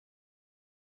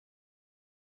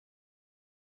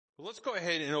Let's go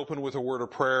ahead and open with a word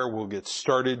of prayer. We'll get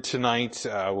started tonight.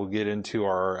 We'll get into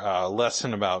our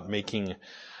lesson about making,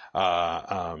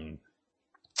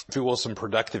 if you will, some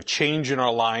productive change in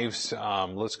our lives.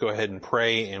 Let's go ahead and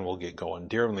pray and we'll get going.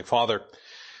 Dear Heavenly Father,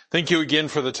 thank you again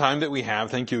for the time that we have.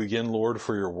 Thank you again, Lord,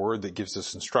 for your word that gives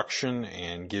us instruction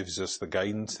and gives us the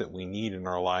guidance that we need in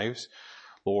our lives.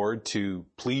 Lord, to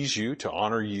please you, to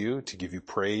honor you, to give you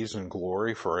praise and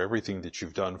glory for everything that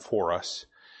you've done for us.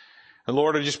 And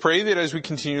Lord, I just pray that as we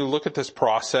continue to look at this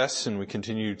process and we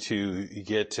continue to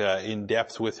get in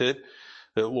depth with it,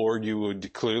 that Lord, you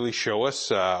would clearly show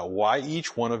us why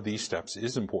each one of these steps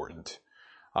is important.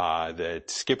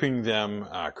 That skipping them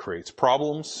creates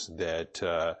problems, that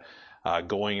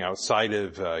going outside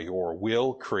of your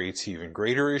will creates even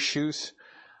greater issues,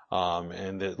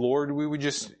 and that Lord, we would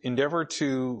just endeavor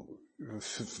to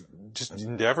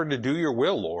do your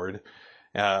will, Lord.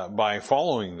 By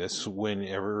following this,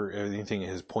 whenever anything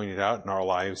is pointed out in our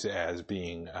lives as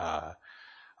being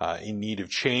in need of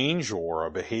change, or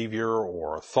a behavior,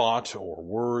 or a thought, or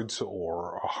words,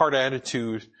 or a heart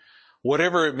attitude,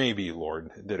 whatever it may be,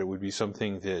 Lord, that it would be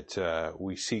something that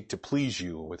we seek to please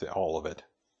you with all of it.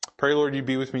 Pray, Lord, you'd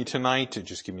be with me tonight to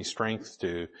just give me strength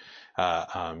to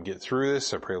get through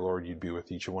this. I pray, Lord, you'd be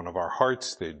with each one of our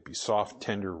hearts. They'd be soft,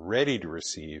 tender, ready to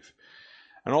receive.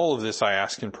 And all of this I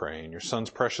ask and pray in your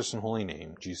Son's precious and holy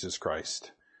name, Jesus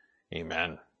Christ.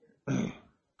 Amen.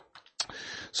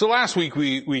 So last week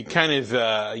we kind of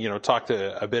talked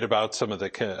a bit about some of the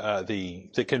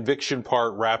conviction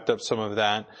part, wrapped up some of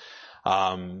that,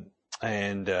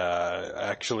 and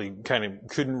actually kind of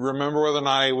couldn't remember whether or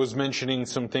not I was mentioning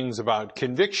some things about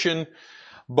conviction,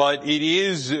 but it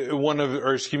is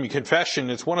confession.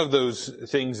 It's one of those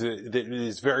things that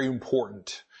is very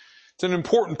important. It's an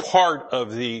important part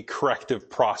of the corrective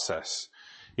process.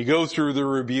 You go through the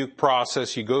rebuke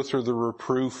process, you go through the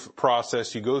reproof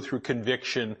process, you go through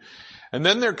conviction, and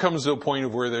then there comes to a point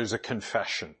of where there's a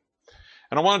confession.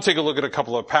 And I want to take a look at a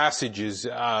couple of passages.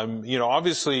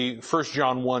 Obviously 1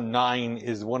 John 1:9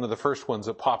 is one of the first ones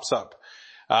that pops up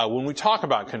when we talk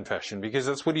about confession, because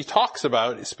that's what he talks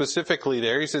about specifically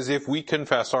there. He says, if we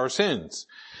confess our sins,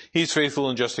 he's faithful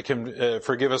and just to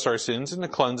forgive us our sins and to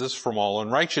cleanse us from all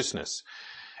unrighteousness.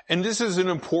 And this is an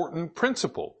important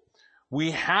principle.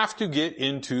 We have to get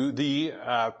into the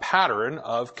pattern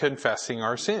of confessing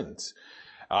our sins,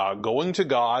 going to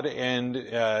God and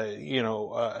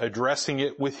addressing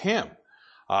it with him,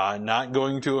 not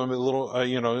going to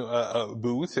a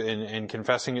booth and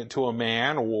confessing it to a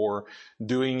man, or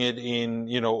doing it in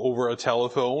over a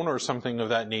telephone or something of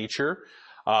that nature.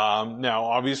 Now,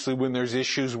 obviously, when there's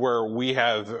issues where we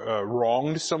have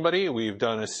wronged somebody, we've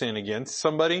done a sin against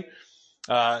somebody,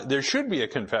 there should be a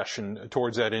confession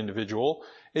towards that individual,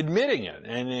 admitting it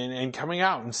and coming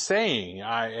out and saying,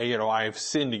 I've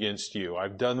sinned against you,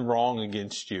 I've done wrong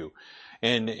against you,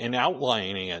 and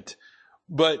outlining it.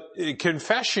 But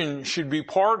confession should be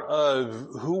part of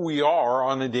who we are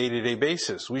on a day-to-day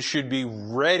basis. We should be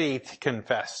ready to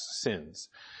confess sins.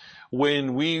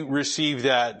 When we receive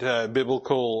that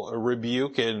biblical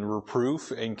rebuke and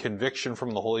reproof and conviction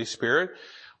from the Holy Spirit,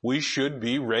 we should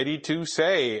be ready to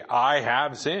say, I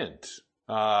have sinned.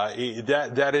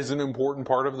 That is an important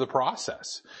part of the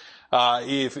process.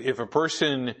 If a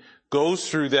person goes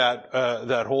through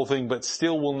that whole thing but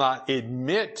still will not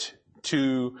admit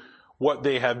to what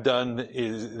they have done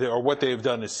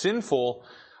is sinful,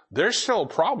 there's still a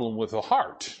problem with the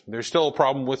heart. There's still a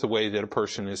problem with the way that a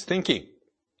person is thinking.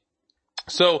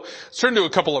 So let's turn to a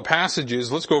couple of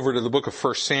passages. Let's go over to the book of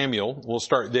 1 Samuel. We'll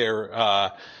start there,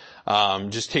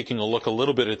 just taking a look a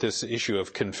little bit at this issue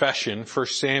of confession. 1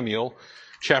 Samuel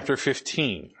chapter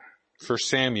 15. 1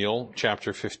 Samuel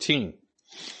chapter 15.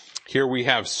 Here we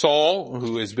have Saul,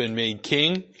 who has been made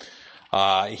king.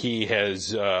 He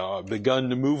has begun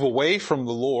to move away from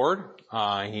the Lord.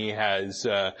 He has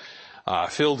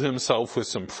filled himself with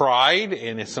some pride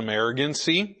and some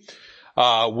arrogancy.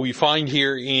 We find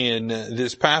here in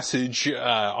this passage,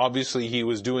 obviously he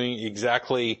was doing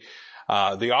exactly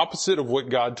the opposite of what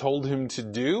God told him to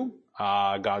do.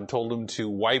 God told him to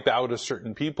wipe out a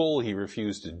certain people. He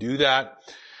refused to do that.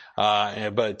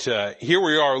 But here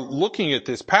we are looking at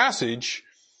this passage,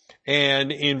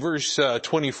 and in verse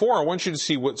 24, I want you to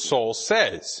see what Saul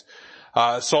says.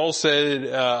 Saul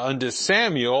said unto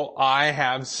Samuel, I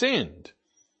have sinned,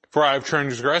 for I have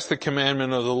transgressed the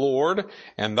commandment of the Lord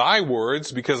and thy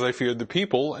words, because I feared the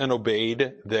people and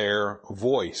obeyed their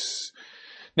voice.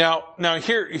 Now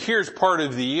here's part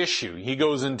of the issue. He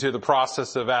goes into the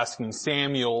process of asking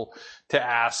Samuel to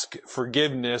ask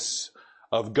forgiveness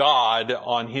of God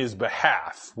on his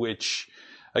behalf, which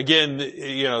Again,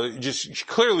 just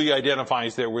clearly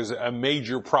identifies there was a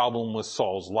major problem with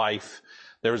Saul's life.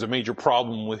 There was a major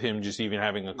problem with him just even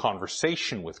having a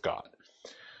conversation with God.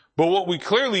 But what we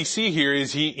clearly see here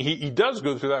is he does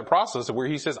go through that process where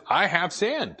he says, I have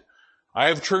sinned. I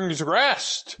have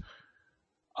transgressed.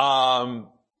 And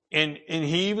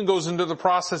he even goes into the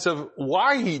process of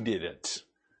why he did it.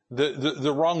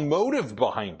 The wrong motive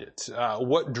behind it.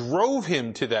 What drove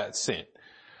him to that sin.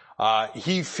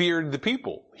 He feared the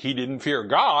people. He didn't fear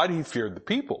God, he feared the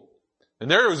people. And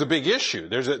there was a big issue.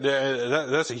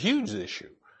 That's a huge issue.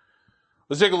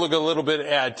 Let's take a look a little bit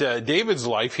at David's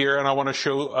life here, and I want to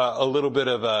show a little bit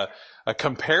of a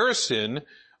comparison.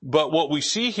 But what we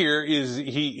see here is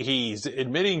he's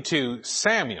admitting to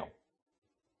Samuel.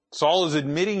 Saul is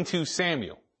admitting to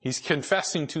Samuel. He's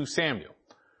confessing to Samuel.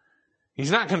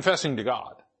 He's not confessing to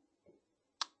God.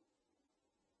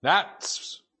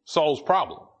 That's Saul's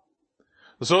problem.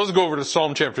 So let's go over to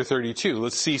Psalm chapter 32.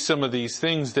 Let's see some of these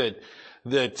things that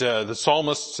the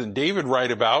psalmists and David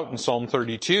write about in Psalm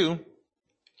 32.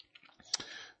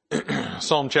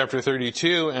 Psalm chapter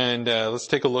 32, and let's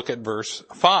take a look at verse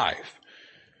 5.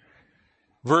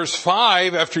 Verse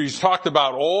 5, after he's talked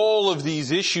about all of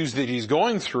these issues that he's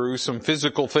going through, some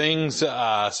physical things,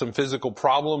 some physical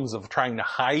problems of trying to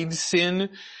hide sin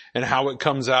and how it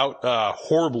comes out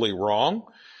horribly wrong.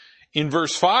 In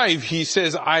verse 5, he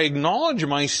says, I acknowledge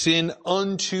my sin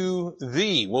unto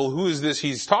thee. Well, who is this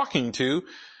he's talking to?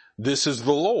 This is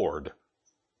the Lord.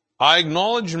 I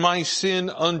acknowledge my sin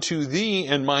unto thee,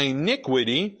 and my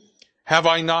iniquity have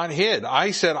I not hid.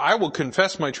 I said, I will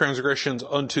confess my transgressions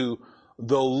unto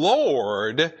the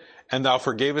Lord, and thou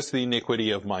forgavest the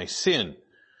iniquity of my sin.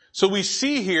 So we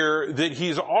see here that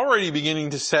he's already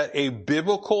beginning to set a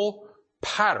biblical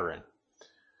pattern.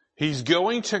 He's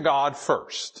going to God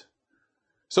first.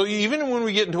 So even when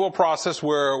we get into a process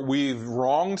where we've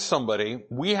wronged somebody,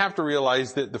 we have to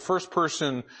realize that the first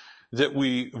person that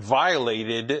we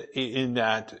violated in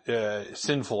that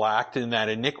sinful act, in that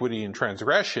iniquity and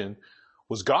transgression,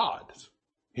 was God.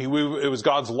 It was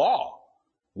God's law.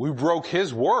 We broke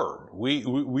His word.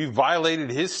 We violated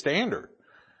His standard.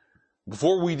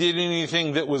 Before we did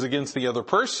anything that was against the other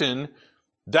person,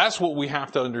 that's what we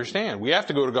have to understand. We have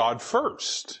to go to God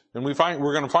first. And we're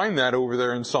going to find that over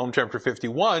there in Psalm chapter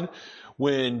 51,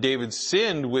 when David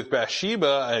sinned with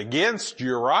Bathsheba against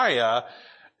Uriah.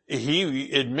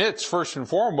 He admits first and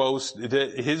foremost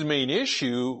that his main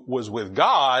issue was with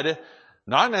God,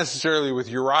 not necessarily with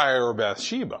Uriah or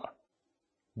Bathsheba,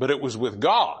 but it was with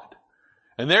God.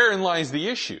 And therein lies the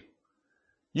issue.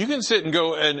 You can sit and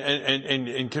go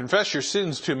and confess your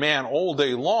sins to man all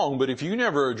day long, but if you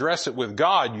never address it with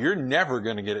God, you're never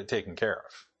going to get it taken care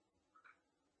of.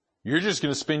 You're just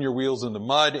going to spin your wheels in the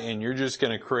mud, and you're just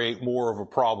going to create more of a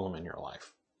problem in your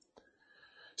life.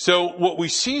 So what we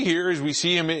see here is we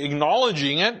see him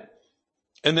acknowledging it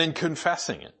and then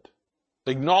confessing it.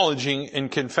 Acknowledging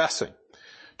and confessing.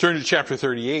 Turn to chapter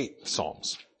 38,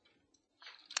 Psalms.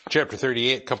 Chapter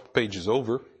 38, a couple pages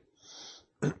over.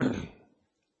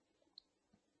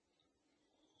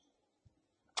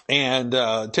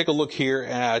 And take a look here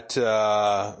at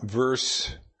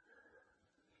verse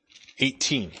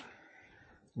 18.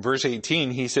 Verse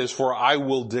 18, he says, for I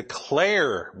will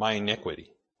declare my iniquity.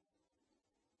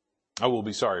 I will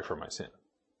be sorry for my sin.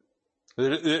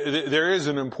 There is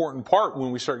an important part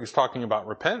when we start talking about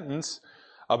repentance,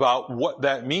 about what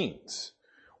that means.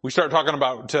 We start talking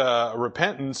about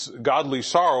repentance, godly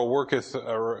sorrow worketh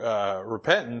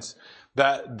repentance.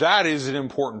 That is an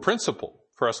important principle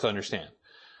for us to understand.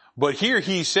 But here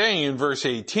he's saying in verse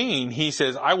 18, he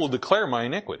says, I will declare my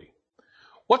iniquity.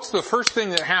 What's the first thing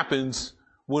that happens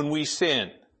when we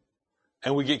sin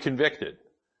and we get convicted?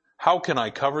 How can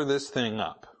I cover this thing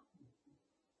up?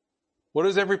 What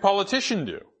does every politician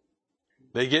do?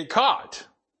 They get caught.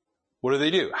 What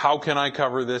do? How can I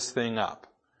cover this thing up?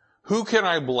 Who can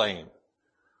I blame?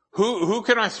 Who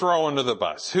can I throw under the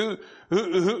bus? Who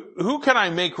can I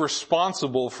make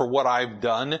responsible for what I've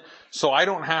done so I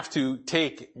don't have to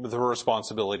take the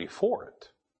responsibility for it?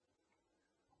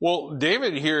 Well,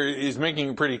 David here is making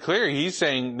it pretty clear. He's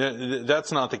saying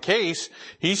that's not the case.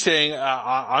 He's saying,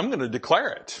 I'm going to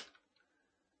declare it.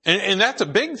 And that's a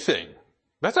big thing.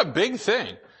 That's a big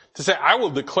thing. To say, I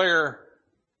will declare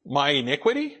my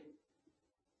iniquity.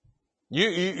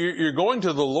 You're going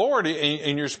to the Lord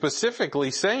and you're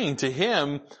specifically saying to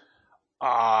Him,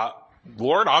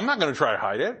 Lord, I'm not going to try to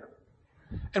hide it.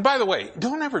 And by the way,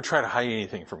 don't ever try to hide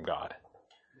anything from God.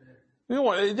 You know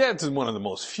what? That's one of the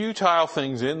most futile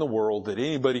things in the world that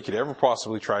anybody could ever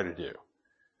possibly try to do.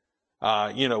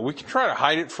 We can try to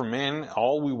hide it from man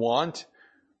all we want,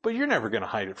 but you're never going to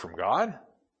hide it from God.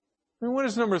 I mean, what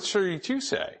does number 32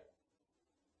 say?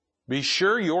 Be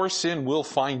sure your sin will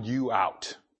find you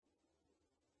out.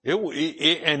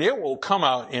 And it will come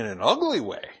out in an ugly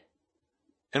way.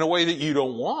 In a way that you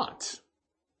don't want.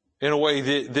 In a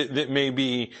way that may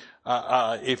be,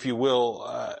 if you will,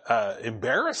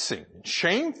 embarrassing,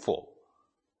 shameful.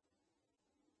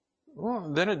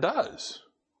 Well, then it does.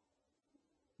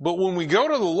 But when we go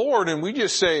to the Lord and we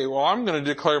just say, well, I'm going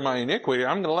to declare my iniquity,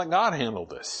 I'm going to let God handle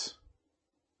this.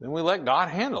 Then we let God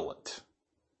handle it.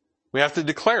 We have to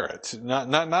declare it,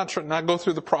 not go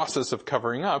through the process of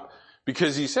covering up,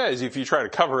 because he says if you try to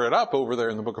cover it up over there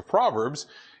in the book of Proverbs,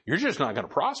 you're just not going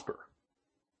to prosper.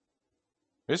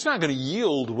 It's not going to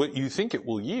yield what you think it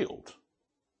will yield.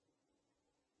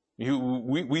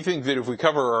 We think that if we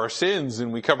cover our sins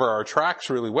and we cover our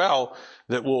tracks really well,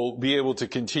 that we'll be able to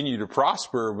continue to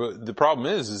prosper. But the problem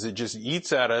is it just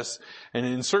eats at us, and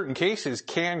in certain cases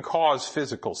can cause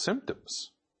physical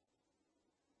symptoms.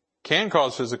 Can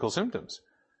cause physical symptoms.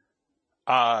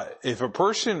 If a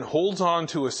person holds on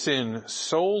to a sin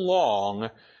so long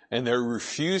and they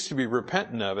refuse to be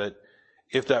repentant of it,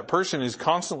 if that person is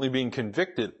constantly being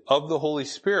convicted of the Holy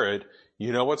Spirit,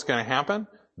 you know what's going to happen?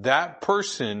 That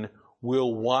person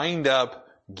will wind up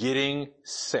getting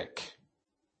sick.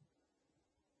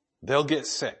 They'll get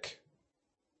sick.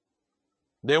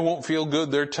 They won't feel good.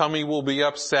 Their tummy will be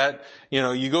upset. You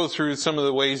know, you go through some of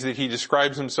the ways that he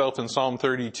describes himself in Psalm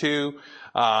 32,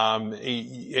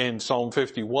 in Psalm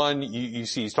 51, you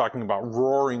see he's talking about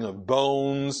roaring of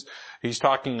bones. He's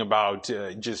talking about,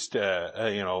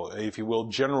 if you will,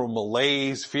 general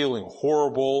malaise, feeling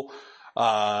horrible,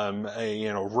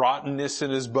 rottenness in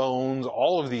his bones,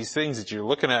 all of these things that you're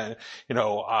looking at,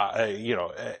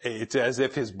 it's as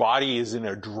if his body is in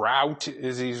a drought,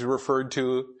 as he's referred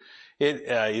to.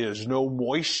 There's no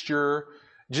moisture.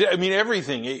 I mean,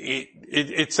 everything.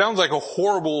 It sounds like a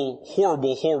horrible,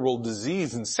 horrible, horrible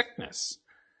disease and sickness.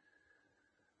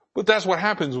 But that's what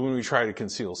happens when we try to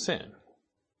conceal sin.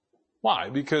 Why?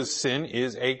 Because sin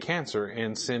is a cancer,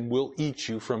 and sin will eat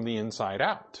you from the inside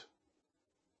out.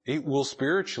 It will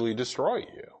spiritually destroy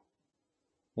you.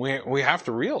 We have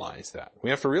to realize that. We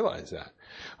have to realize that.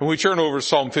 When we turn over to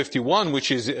Psalm 51,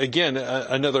 which is, again,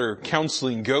 another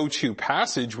counseling go-to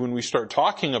passage when we start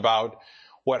talking about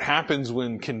what happens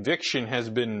when conviction has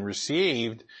been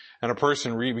received and a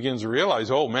person begins to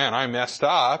realize, oh man, I messed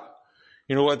up.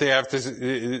 You know what they have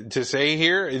to say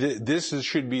here? This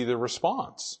should be the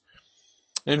response.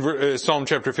 In Psalm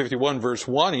chapter 51, verse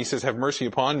 1, he says, have mercy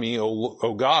upon me,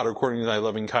 O God, according to thy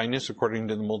loving kindness, according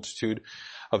to the multitude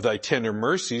of thy tender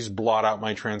mercies, blot out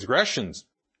my transgressions.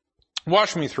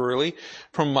 Wash me thoroughly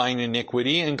from mine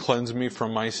iniquity and cleanse me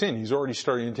from my sin. He's already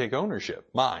starting to take ownership.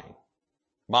 Mine.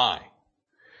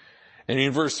 And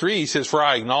in verse 3, he says, for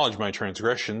I acknowledge my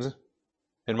transgressions,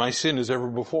 and my sin is ever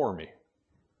before me.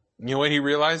 You know what he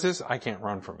realizes? I can't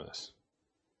run from this.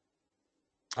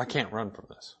 I can't run from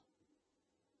this.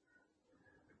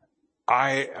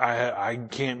 I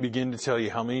can't begin to tell you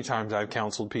how many times I've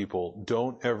counseled people,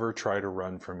 don't ever try to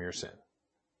run from your sin.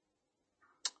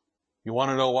 You want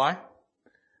to know why?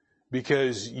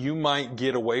 Because you might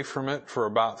get away from it for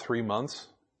about 3 months.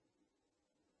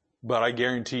 But I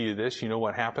guarantee you this, you know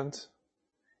what happens?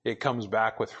 It comes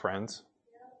back with friends.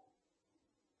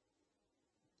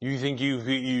 You think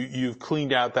you've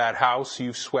cleaned out that house,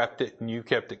 you've swept it and you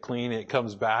kept it clean, and it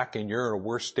comes back and you're in a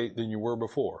worse state than you were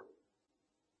before.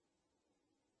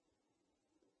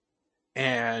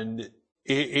 And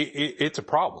it's a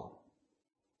problem.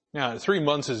 Now, 3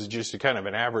 months is just a kind of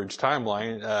an average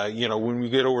timeline. When we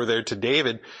get over there to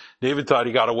David thought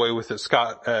he got away with it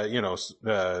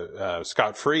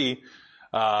scot-free.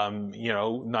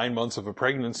 9 months of a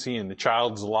pregnancy and the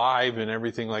child's alive and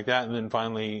everything like that. And then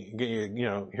finally,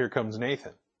 here comes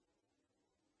Nathan.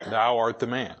 Thou art the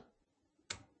man.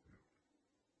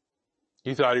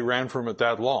 He thought he ran from it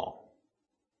that long.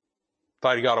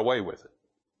 Thought he got away with it.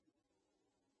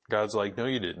 God's like, no,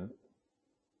 you didn't.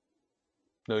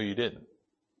 No, you didn't.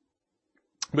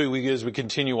 But as we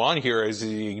continue on here, as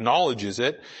he acknowledges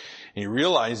it, and he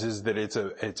realizes that it's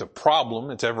a problem,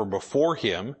 it's ever before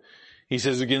him, he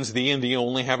says, against thee and thee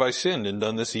only have I sinned and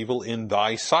done this evil in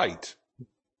thy sight.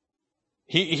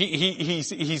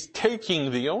 He's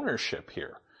taking the ownership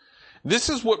here. This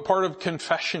is what part of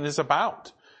confession is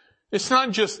about. It's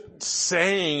not just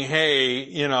saying,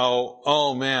 hey,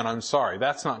 oh man, I'm sorry.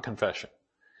 That's not confession.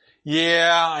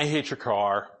 Yeah, I hate your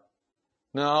car.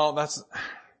 No,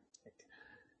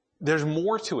 there's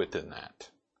more to it than that.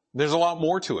 There's a lot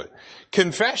more to it.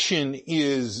 Confession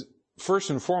is, first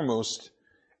and foremost,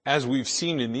 as we've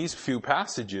seen in these few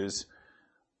passages,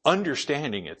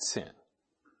 understanding it's sin.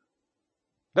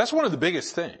 That's one of the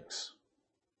biggest things.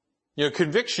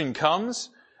 Conviction comes,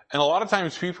 and a lot of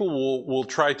times people will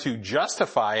try to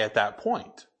justify at that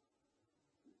point.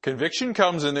 Conviction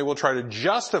comes and they will try to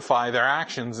justify their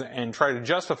actions and try to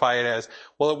justify it as,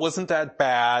 well, it wasn't that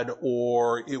bad,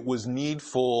 or it was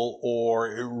needful, or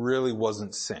it really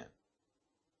wasn't sin.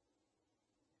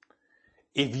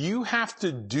 If you have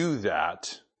to do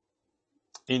that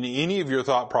in any of your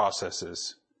thought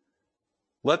processes,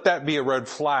 let that be a red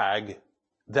flag.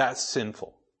 That's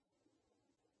sinful.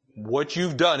 What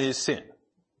you've done is sin.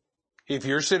 If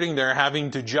you're sitting there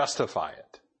having to justify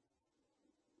it.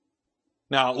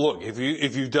 Now, look, if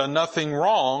you've done nothing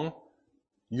wrong,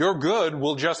 your good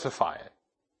will justify it.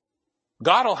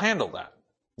 God will handle that,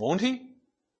 won't he?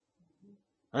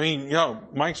 I mean,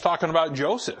 Mike's talking about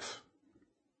Joseph.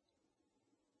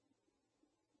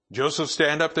 Joseph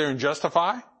stand up there and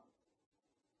justify?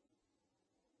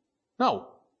 No.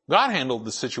 God handled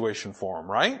the situation for him,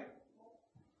 right?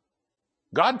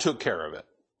 God took care of it.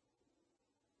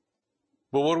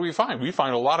 But what do we find? We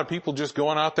find a lot of people just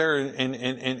going out there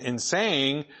and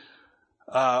saying,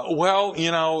 well,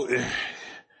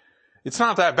 it's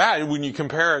not that bad when you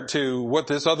compare it to what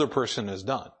this other person has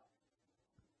done.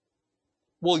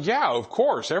 Well, yeah, of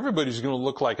course, everybody's going to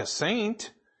look like a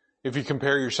saint if you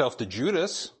compare yourself to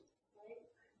Judas.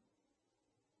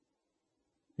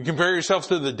 You compare yourself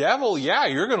to the devil, yeah,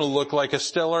 you're going to look like a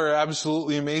stellar,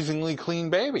 absolutely amazingly clean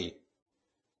baby.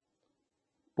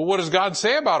 But what does God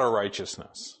say about our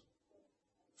righteousness?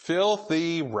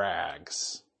 Filthy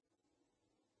rags.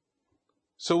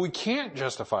 So we can't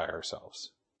justify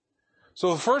ourselves.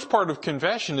 So the first part of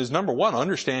confession is, number one,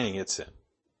 understanding it's sin.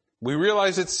 We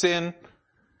realize it's sin.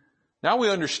 Now we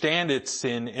understand it's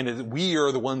sin, and we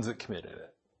are the ones that committed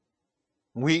it.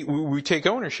 We take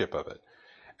ownership of it.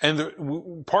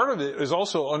 And part of it is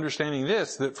also understanding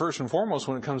this, that first and foremost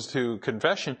when it comes to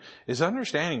confession, is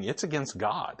understanding it's against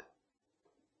God.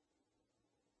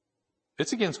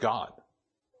 It's against God.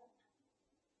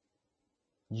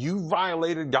 You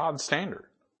violated God's standard.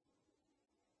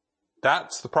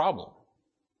 That's the problem.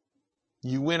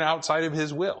 You went outside of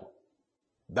His will.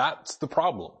 That's the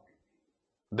problem.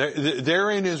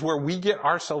 Therein is where we get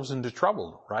ourselves into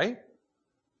trouble, right?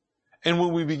 And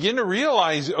when we begin to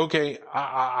realize, okay,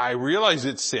 I realize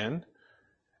it's sin,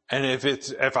 and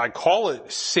if I call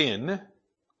it sin,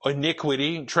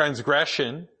 iniquity,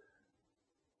 transgression,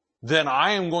 then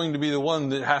I am going to be the one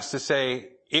that has to say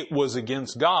it was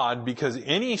against God, because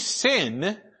any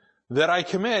sin that I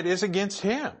commit is against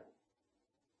Him.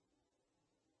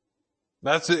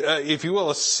 That's, if you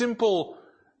will, a simple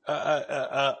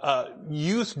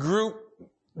youth group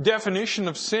definition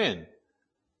of sin.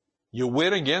 You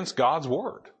went against God's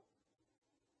word.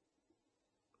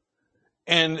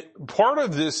 And part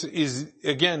of this is,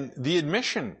 again, the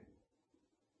admission.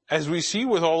 As we see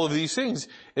with all of these things,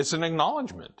 it's an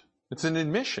acknowledgement. It's an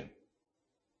admission.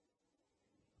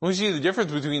 We see the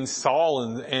difference between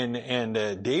Saul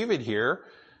and David here.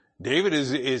 David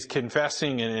is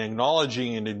confessing and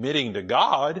acknowledging and admitting to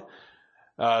God.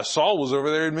 Saul was over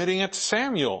there admitting it to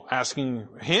Samuel, asking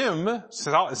him,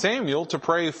 Samuel, to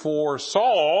pray for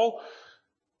Saul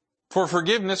for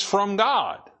forgiveness from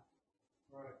God.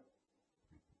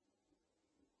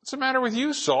 What's the matter with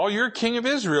you, Saul? You're king of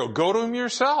Israel. Go to him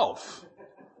yourself.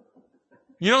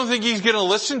 You don't think he's going to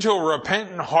listen to a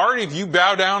repentant heart if you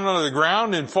bow down on the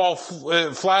ground and fall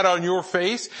flat on your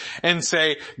face and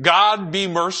say, God, be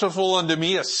merciful unto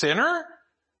me, a sinner?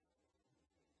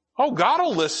 Oh, God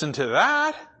will listen to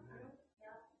that.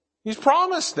 He's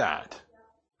promised that.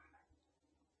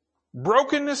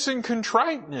 Brokenness and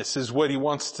contriteness is what He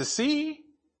wants to see.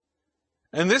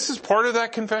 And this is part of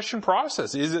that confession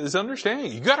process, is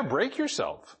understanding. You got to break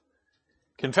yourself.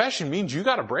 Confession means you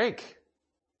got to break.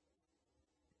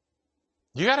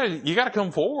 You got to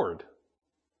come forward.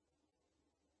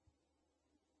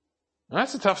 And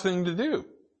that's a tough thing to do.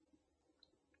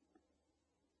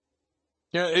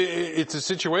 It's a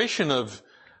situation of,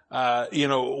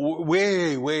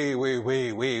 way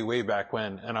back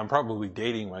when, and I'm probably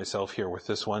dating myself here with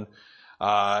this one,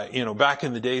 back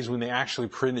in the days when they actually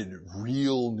printed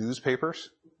real newspapers.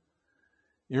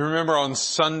 You remember on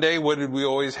Sunday, what did we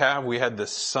always have? We had the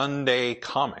Sunday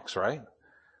comics, right?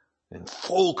 In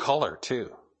full color too.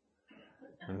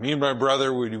 And me and my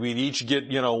brother, we'd each get,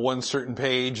 one certain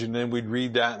page, and then we'd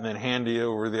read that and then hand it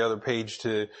over the other page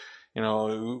to,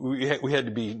 we had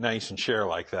to be nice and share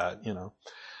like that,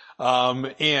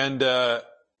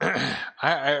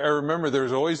 I remember there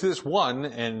was always this one,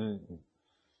 and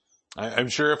I'm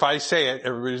sure if I say it,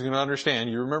 everybody's going to understand.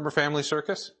 You remember Family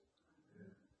Circus?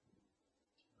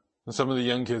 And some of the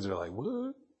young kids are like,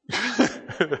 what?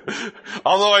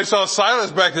 Although I saw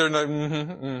Silas back there, like,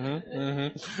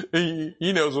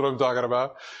 he knows what I'm talking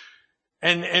about.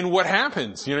 And what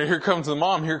happens? Here comes the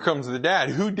mom, here comes the dad.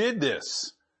 Who did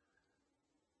this?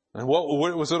 And what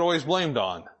was it always blamed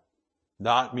on?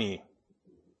 Not me.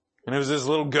 And it was this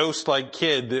little ghost-like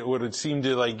kid that would seem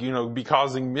to be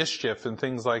causing mischief and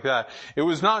things like that. It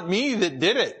was not me that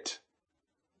did it.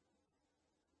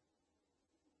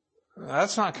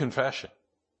 That's not confession.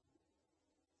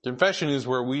 Confession is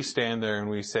where we stand there and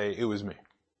we say, it was me.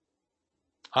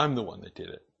 I'm the one that did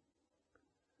it.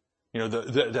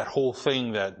 That whole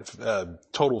thing, that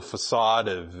total facade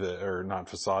or not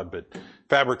facade, but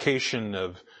fabrication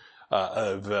of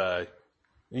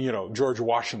George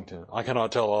Washington. I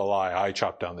cannot tell a lie. I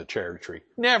chopped down the cherry tree.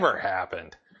 Never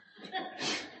happened.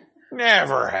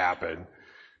 Never happened.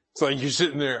 It's like you're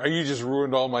sitting there, you just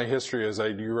ruined all my history as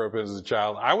I grew up as a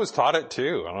child. I was taught it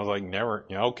too. And I was like, never,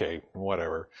 okay,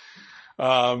 whatever.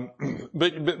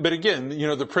 But again,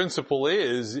 the principle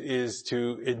is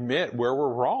to admit where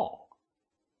we're wrong.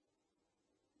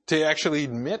 To actually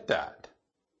admit that.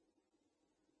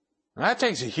 And that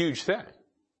takes a huge thing.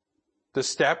 To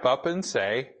step up and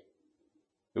say,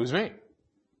 it was me.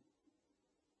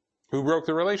 Who broke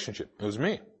the relationship? It was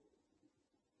me.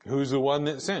 Who's the one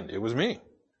that sinned? It was me.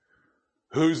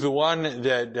 Who's the one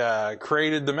that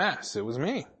created the mess? It was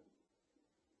me.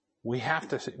 We have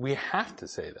to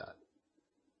say that.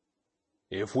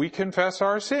 If we confess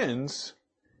our sins,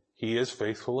 He is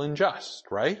faithful and just,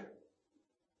 right?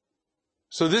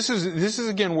 So this is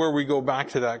again where we go back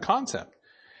to that concept.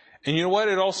 And you know what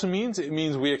it also means? It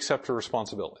means we accept a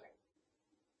responsibility.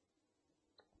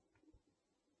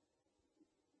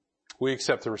 We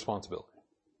accept the responsibility.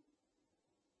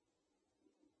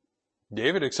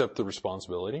 David accepted the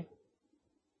responsibility.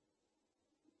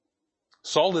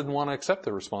 Saul didn't want to accept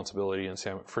the responsibility in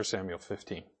 1 Samuel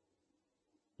 15.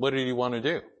 What did he want to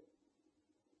do?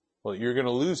 Well, you're going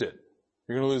to lose it.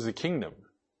 You're going to lose the kingdom.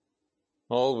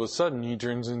 All of a sudden he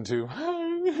turns into,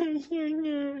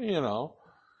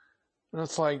 and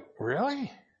it's like,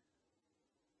 really?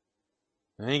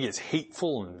 And then he gets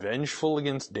hateful and vengeful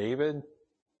against David.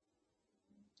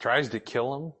 Tries to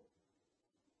kill him.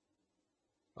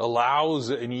 Allows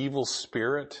an evil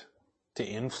spirit to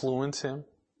influence him.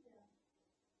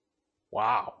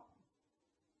 Wow.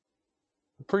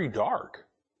 Pretty dark.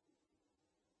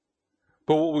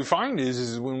 But what we find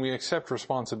is when we accept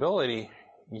responsibility,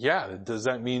 does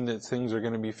that mean that things are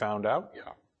going to be found out?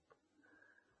 Yeah.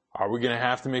 Are we going to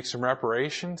have to make some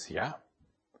reparations? Yeah.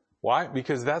 Why?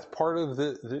 Because that's part of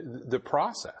the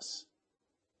process.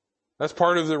 That's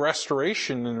part of the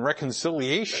restoration and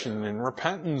reconciliation and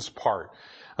repentance part.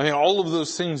 I mean, all of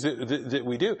those things that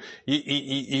we do.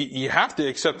 You have to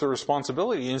accept the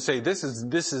responsibility and say, this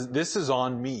is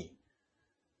on me.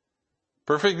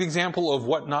 Perfect example of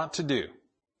what not to do.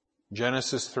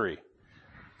 Genesis 3.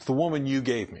 It's the woman you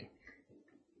gave me.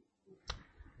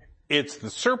 It's the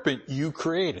serpent you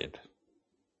created.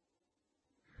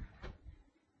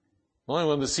 The only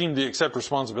one that seemed to accept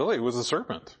responsibility was the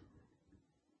serpent.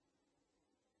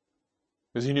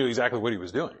 Because he knew exactly what he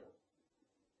was doing.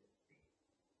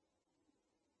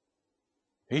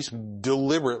 He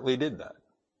deliberately did that.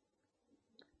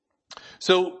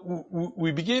 So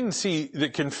we begin to see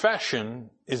that confession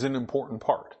is an important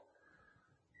part.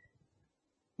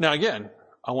 Now again,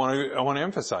 I want to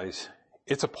emphasize,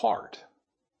 it's a part.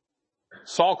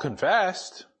 Saul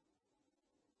confessed,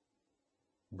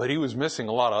 but he was missing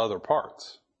a lot of other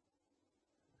parts.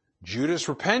 Judas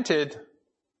repented,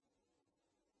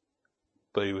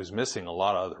 but he was missing a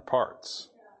lot of other parts.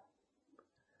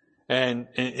 And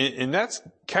that's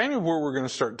kind of where we're going to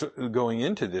start going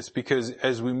into this, because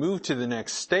as we move to the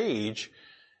next stage,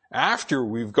 after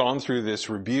we've gone through this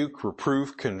rebuke,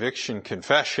 reproof, conviction,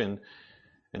 confession,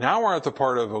 and now we're at the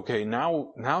part of, okay,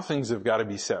 now things have got to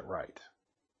be set right.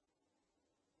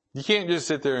 You can't just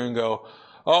sit there and go,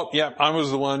 oh, yep, I was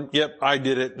the one. Yep, I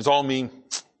did it. It's all me.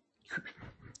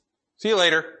 See you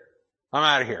later. I'm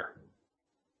out of here.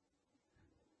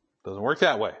 Doesn't work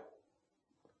that way.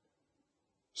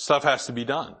 Stuff has to be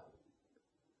done.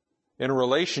 In a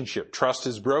relationship, trust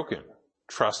is broken.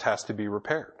 Trust has to be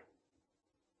repaired.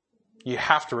 You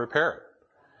have to repair it.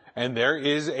 And there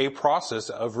is a process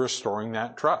of restoring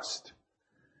that trust.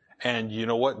 And you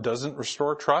know what doesn't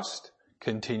restore trust?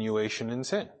 Continuation in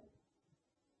sin.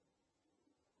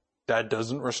 That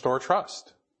doesn't restore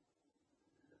trust.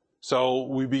 So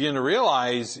we begin to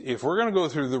realize if we're going to go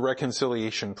through the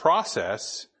reconciliation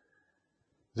process,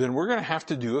 then we're going to have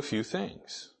to do a few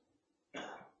things.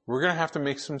 We're going to have to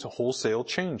make some wholesale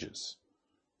changes.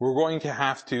 We're going to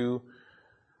have to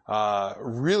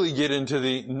really get into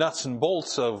the nuts and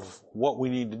bolts of what we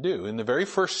need to do. And the very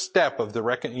first step of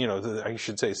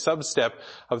the sub-step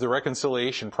of the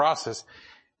reconciliation process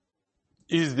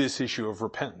is this issue of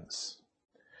repentance.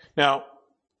 Now,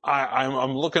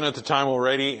 I'm looking at the time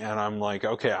already and I'm like,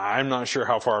 okay, I'm not sure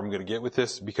how far I'm going to get with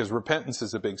this because repentance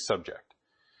is a big subject.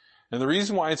 And the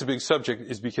reason why it's a big subject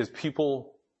is because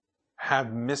people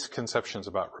have misconceptions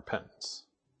about repentance.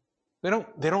 They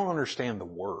don't understand the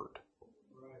word.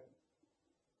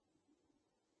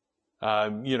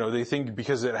 They think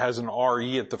because it has an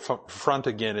R-E at the front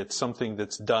again, it's something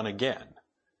that's done again.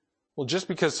 Well, just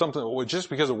because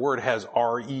a word has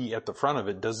R-E at the front of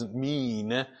it doesn't mean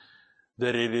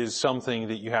that it is something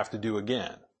that you have to do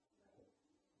again.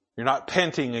 You're not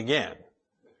penting again.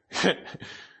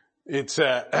 It's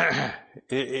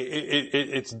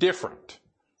different.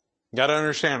 You gotta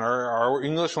understand, our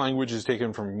English language is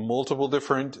taken from multiple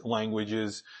different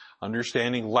languages,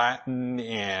 understanding Latin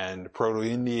and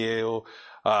Proto-Indo,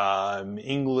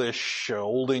 English,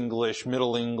 Old English,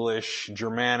 Middle English,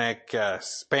 Germanic,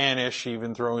 Spanish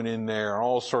even thrown in there,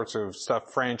 all sorts of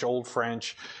stuff, French, Old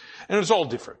French, and it's all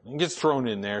different. It gets thrown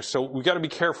in there, so we gotta be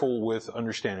careful with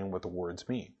understanding what the words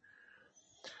mean.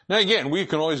 Now again, we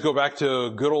can always go back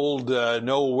to good old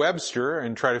Noah Webster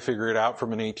and try to figure it out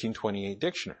from an 1828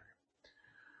 dictionary.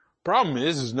 Problem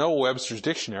is Noah Webster's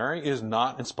dictionary is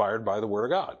not inspired by the Word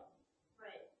of God.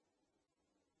 Right.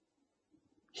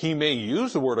 He may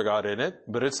use the Word of God in it,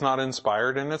 but it's not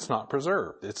inspired and it's not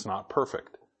preserved. It's not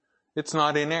perfect. It's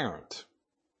not inerrant.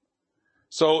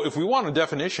 So if we want a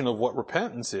definition of what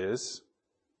repentance is,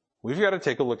 we've got to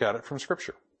take a look at it from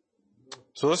Scripture.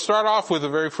 So let's start off with the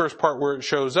very first part where it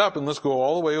shows up, and let's go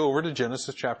all the way over to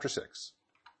Genesis chapter 6.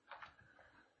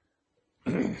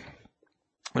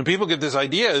 And people get this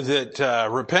idea that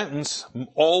repentance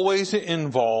always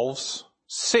involves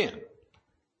sin.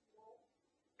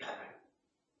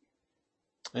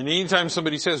 And anytime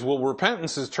somebody says, well,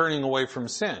 repentance is turning away from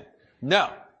sin. No,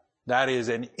 that is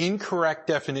an incorrect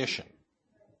definition.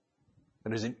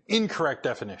 That is an incorrect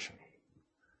definition.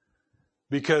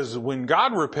 Because when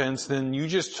God repents, then you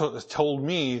just told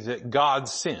me that God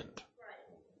sinned.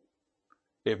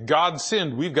 If God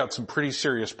sinned, we've got some pretty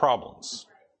serious problems.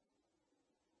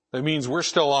 That means we're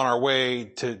still on our way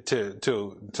to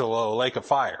a lake of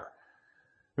fire.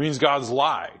 It means God's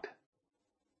lied.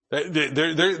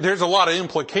 There's a lot of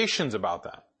implications about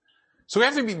that. So we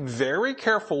have to be very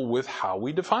careful with how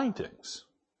we define things.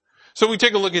 So we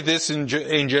take a look at this in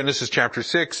Genesis chapter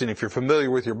 6, and if you're familiar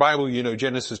with your Bible, you know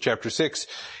Genesis chapter 6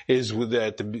 is with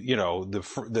that,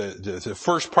 the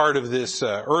first part of this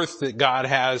earth that God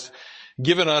has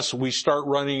given us. We start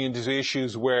running into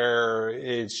issues where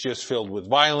it's just filled with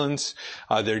violence.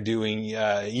 They're doing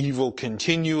evil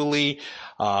continually.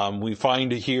 We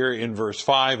find it here in verse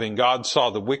 5, and God saw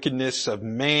the wickedness of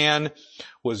man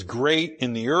was great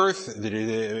in the earth,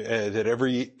 that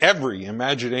every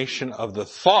imagination of the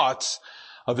thoughts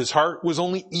of his heart was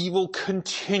only evil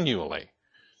continually.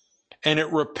 And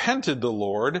it repented the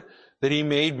Lord that he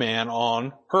made man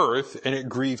on earth, and it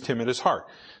grieved him at his heart.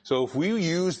 So if we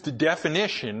use the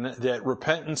definition that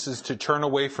repentance is to turn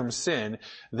away from sin,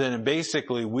 then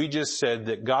basically we just said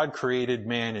that God created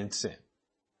man in sin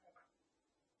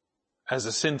as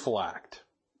a sinful act.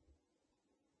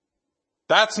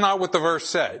 That's not what the verse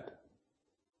said.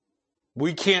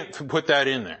 We can't put that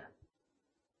in there.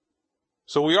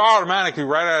 So we automatically,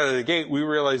 right out of the gate, we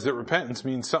realize that repentance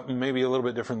means something maybe a little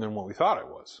bit different than what we thought it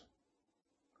was.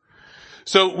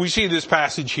 So we see this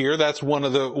passage here. That's one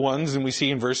of the ones, and we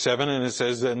see in verse 7, and it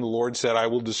says, "Then the Lord said, I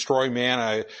will destroy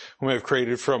man whom I have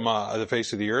created from the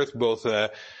face of the earth, both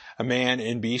a man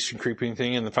and beast and creeping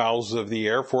thing and the fowls of the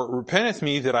air, for it repenteth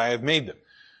me that I have made them."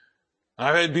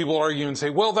 I've had people argue and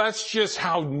say, well, that's just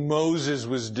how Moses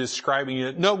was describing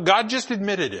it. No, God just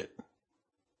admitted it.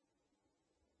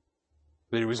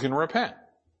 That he was going to repent.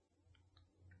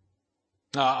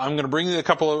 I'm going to bring a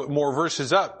couple of more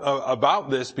verses up about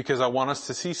this because I want us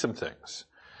to see some things.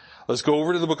 Let's go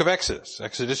over to the book of Exodus.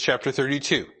 Exodus chapter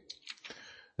 32.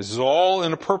 This is all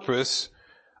in a purpose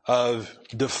of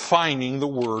defining the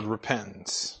word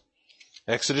repentance.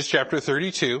 Exodus chapter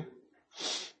 32.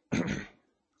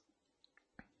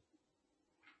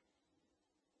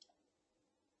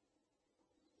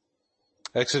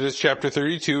 Exodus chapter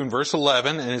 32 and verse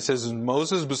 11, and it says, "And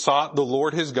Moses besought the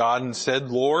Lord his God and said,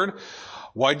 Lord,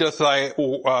 why doth thy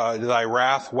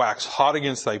wrath wax hot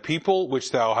against thy people,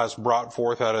 which thou hast brought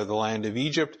forth out of the land of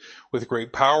Egypt with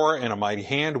great power and a mighty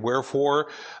hand? Wherefore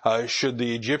should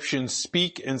the Egyptians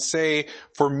speak and say,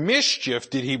 for mischief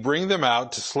did he bring them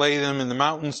out to slay them in the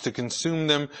mountains, to consume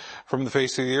them from the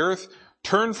face of the earth?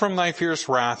 Turn from thy fierce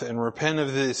wrath and repent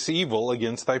of this evil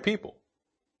against thy people.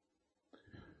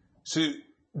 So,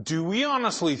 do we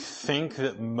honestly think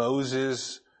that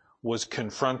Moses was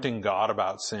confronting God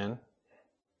about sin?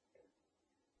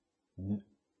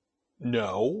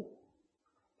 No.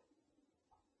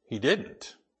 He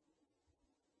didn't.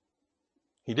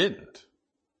 He didn't.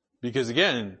 Because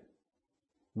again,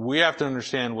 we have to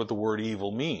understand what the word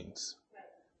evil means.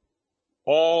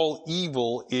 All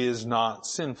evil is not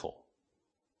sinful.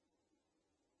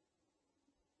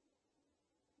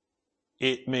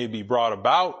 It may be brought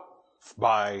about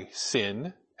by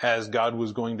sin, as God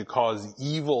was going to cause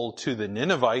evil to the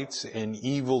Ninevites and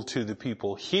evil to the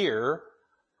people here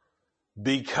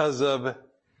because of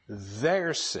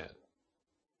their sin.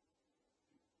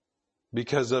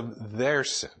 Because of their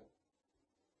sin.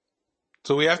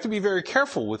 So we have to be very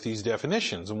careful with these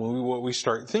definitions and what we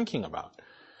start thinking about.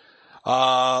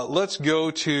 Let's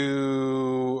go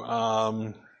to,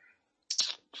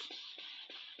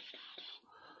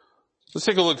 let's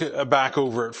take a look back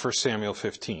over at 1 Samuel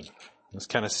 15. Let's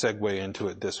kind of segue into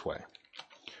it this way.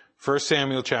 1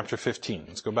 Samuel chapter 15.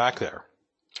 Let's go back there.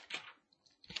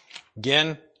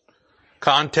 Again,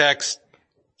 context.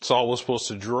 Saul was supposed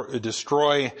to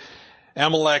destroy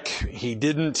Amalek. He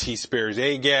didn't. He spares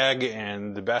Agag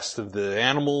and the best of the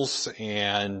animals.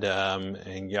 And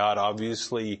God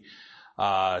obviously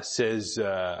says,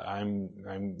 I'm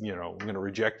going to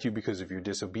reject you because of your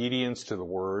disobedience to the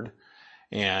word.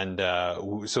 And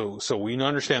so we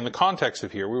understand the context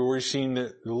of here. We were seeing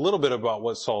a little bit about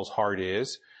what Saul's heart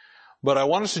is. But I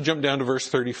want us to jump down to verse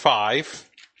 35.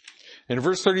 In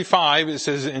verse 35 it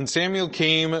says, And Samuel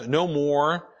came no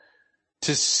more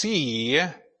to see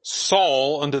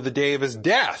Saul unto the day of his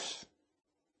death.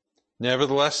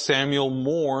 Nevertheless Samuel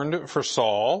mourned for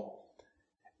Saul,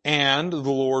 and the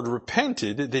Lord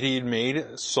repented that he had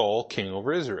made Saul king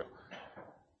over Israel.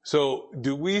 So,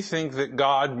 do we think that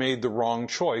God made the wrong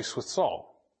choice with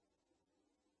Saul?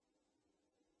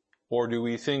 Or do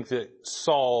we think that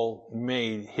Saul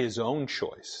made his own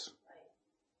choice?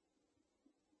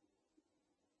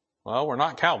 Well, we're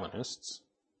not Calvinists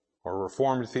or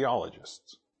Reformed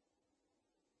theologists.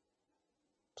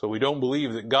 So we don't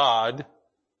believe that God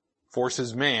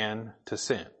forces man to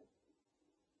sin.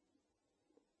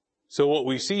 So what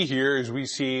we see here is we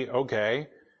see, okay,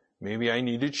 maybe I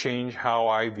need to change how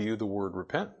I view the word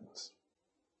repentance.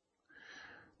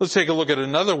 Let's take a look at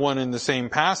another one in the same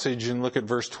passage and look at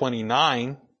verse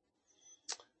 29.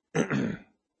 And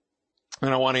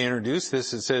I want to introduce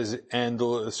this. It says, And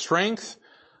the strength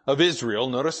of Israel,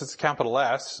 notice it's capital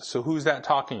S, so who's that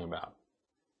talking about?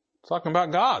 It's talking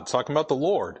about God. It's talking about the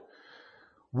Lord.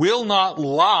 Will not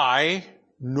lie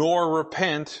nor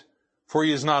repent, for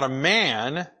he is not a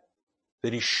man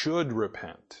that he should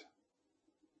repent.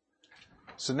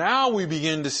 So now we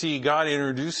begin to see God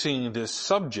introducing this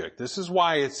subject. This is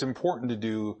why it's important to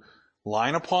do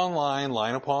line upon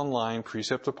line,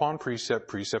 precept upon precept,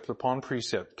 precept upon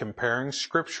precept, comparing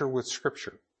Scripture with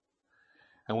Scripture.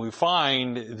 And we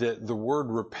find that the word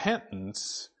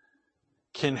repentance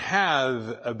can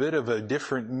have a bit of a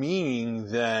different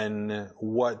meaning than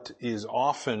what is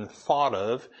often thought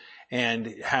of,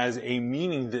 and has a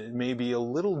meaning that may be a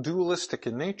little dualistic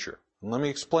in nature. And let me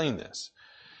explain this.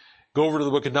 Go over to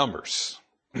the book of Numbers.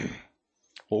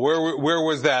 Well, where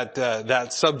was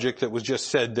that subject that was just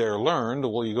said there learned?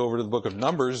 Well, you go over to the book of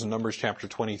Numbers, in Numbers chapter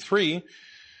 23,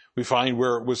 we find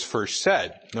where it was first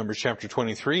said. Numbers chapter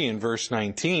 23 in verse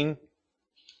 19,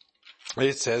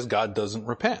 it says God doesn't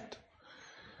repent.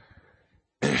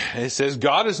 It says,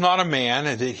 God is not a man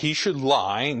that he should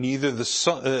lie, neither the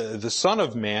son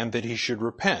of man that he should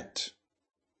repent.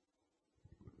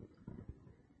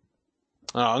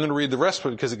 Now, I'm going to read the rest of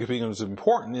it because it becomes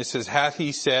important. It says, hath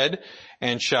he said,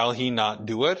 and shall he not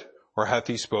do it? Or hath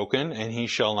he spoken, and he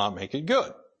shall not make it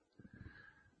good?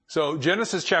 So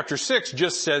Genesis chapter 6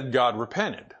 just said God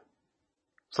repented.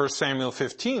 1 Samuel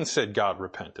 15 said God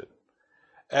repented.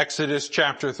 Exodus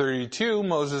chapter 32,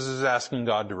 Moses is asking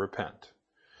God to repent.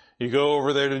 You go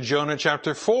over there to Jonah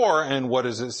chapter 4, and what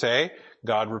does it say?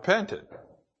 God repented.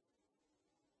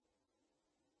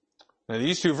 Now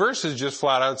these two verses just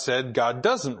flat out said God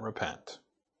doesn't repent.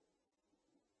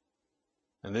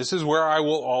 And this is where I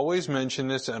will always mention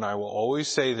this, and I will always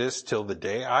say this till the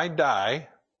day I die.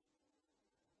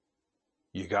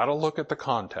 You gotta look at the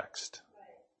context.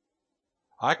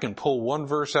 I can pull one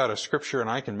verse out of Scripture and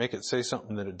I can make it say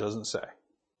something that it doesn't say.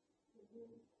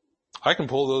 I can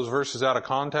pull those verses out of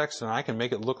context and I can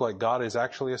make it look like God is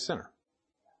actually a sinner.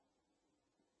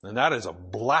 And that is a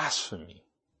blasphemy.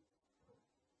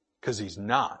 Because he's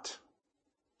not.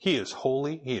 He is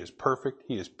holy, he is perfect,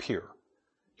 he is pure.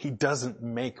 He doesn't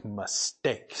make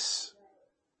mistakes.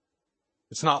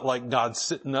 It's not like God's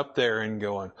sitting up there and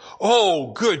going,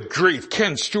 oh, good grief,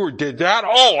 Ken Stewart did that.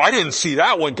 Oh, I didn't see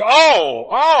that one.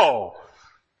 Oh.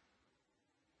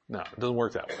 No, it doesn't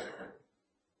work that way.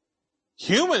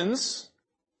 Humans,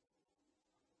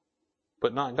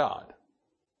 but not God.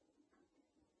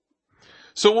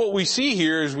 So what we see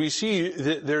here is we see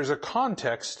that there's a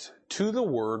context to the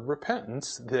word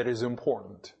repentance that is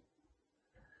important.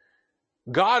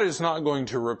 God is not going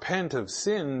to repent of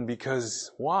sin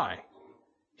because why?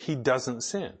 He doesn't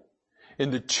sin. In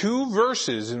the two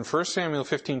verses in 1 Samuel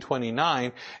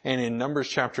 15:29 and in Numbers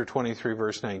chapter 23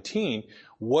 verse 19,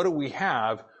 what do we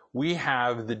have? We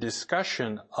have the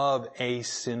discussion of a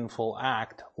sinful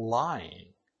act, lying.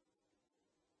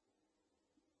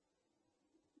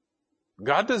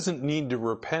 God doesn't need to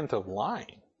repent of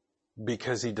lying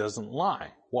because he doesn't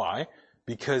lie. Why?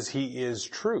 Because he is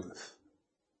truth.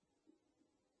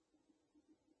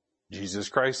 Jesus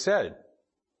Christ said,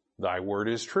 thy word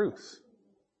is truth.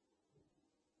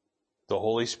 The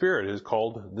Holy Spirit is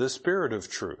called the Spirit of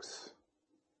truth.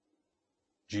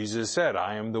 Jesus said,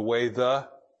 I am the way, the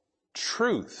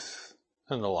truth,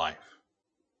 and the life.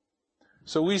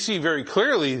 So we see very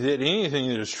clearly that anything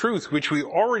that is truth, which we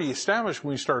already established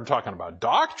when we started talking about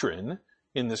doctrine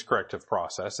in this corrective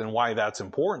process and why that's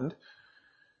important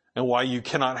and why you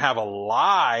cannot have a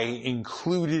lie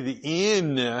included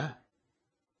in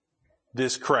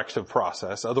this corrective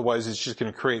process. Otherwise, it's just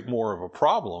going to create more of a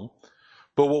problem.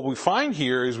 But what we find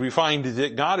here is we find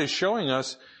that God is showing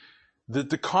us that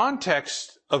the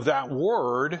context of that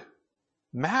word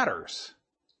matters.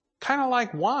 Kind of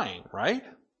like wine, right?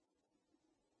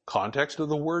 Context of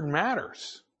the word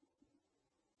matters.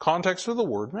 Context of the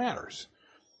word matters.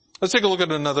 Let's take a look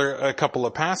at a couple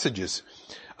of passages.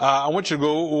 I want you to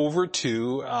go over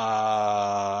to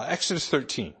Exodus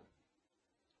 13.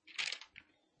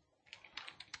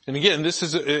 And again, this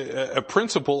is a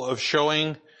principle of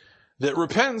showing that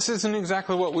repentance isn't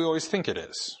exactly what we always think it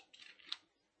is.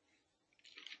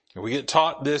 We get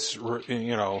taught this,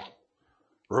 repent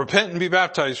and be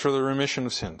baptized for the remission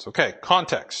of sins. Okay,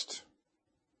 context.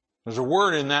 There's a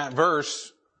word in that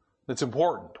verse that's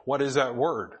important. What is that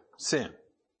word? Sin.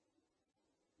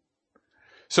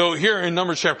 So here in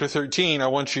Numbers chapter 13, I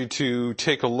want you to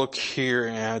take a look here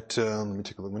at, let me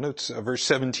take a look at my notes, verse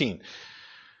 17.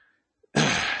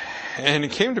 And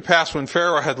it came to pass when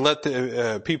Pharaoh had let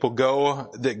the people go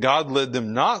that God led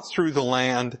them not through the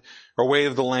land or way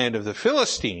of the land of the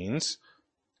Philistines,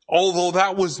 although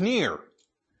that was near.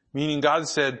 Meaning God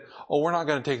said, oh, we're not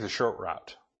going to take the short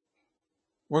route.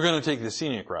 We're going to take the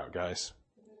scenic route, guys.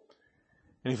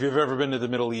 And if you've ever been to the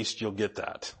Middle East, you'll get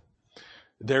that.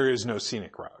 There is no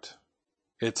scenic route.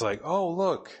 It's like, oh,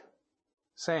 look,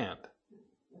 sand.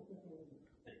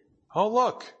 Oh,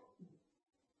 look,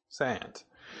 sand.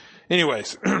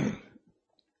 Anyways,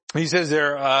 he says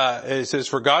there, it says,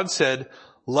 for God said,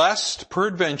 lest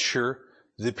peradventure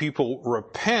the people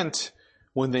repent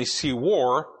when they see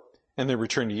war and they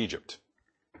return to Egypt.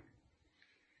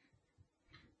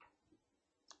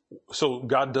 So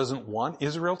God doesn't want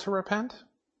Israel to repent?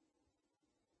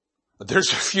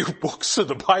 There's a few books of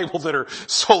the Bible that are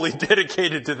solely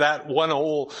dedicated to that one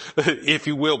whole, if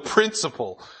you will,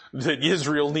 principle that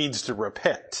Israel needs to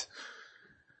repent.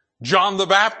 John the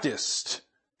Baptist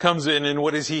comes in and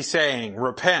what is he saying?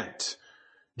 Repent.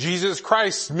 Jesus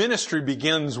Christ's ministry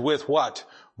begins with what?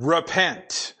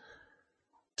 Repent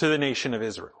to the nation of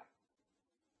Israel.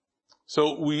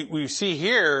 So we see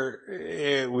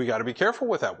here, we got to be careful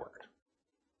with that word.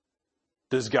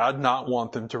 Does God not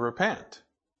want them to repent?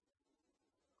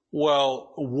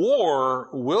 Well, war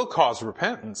will cause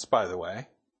repentance, by the way.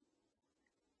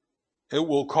 It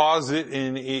will cause it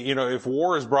in, if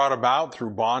war is brought about through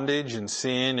bondage and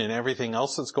sin and everything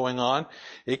else that's going on,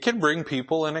 it can bring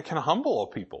people and it can humble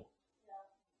people.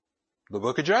 The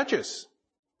book of Judges,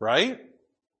 right?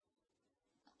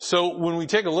 So when we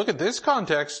take a look at this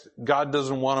context, God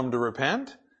doesn't want them to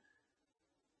repent.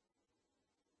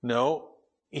 No,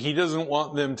 he doesn't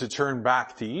want them to turn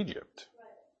back to Egypt.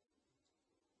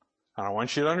 And I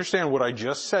want you to understand what I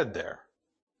just said there.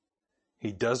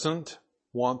 He doesn't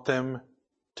want them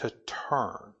to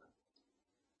turn.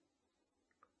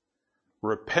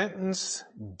 Repentance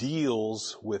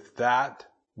deals with that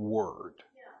word.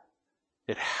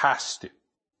 It has to.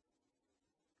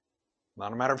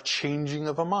 Not a matter of changing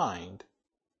of a mind,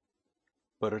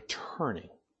 but a turning.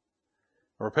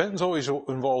 Repentance always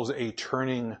involves a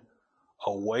turning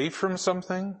away from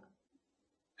something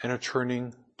and a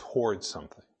turning towards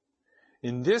something.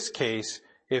 In this case,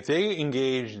 if they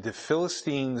engaged the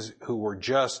Philistines who were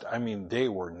they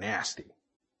were nasty.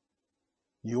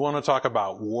 You want to talk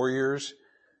about warriors?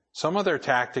 Some of their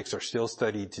tactics are still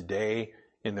studied today,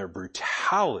 and their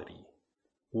brutality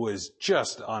was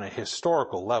just on a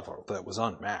historical level that was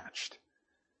unmatched.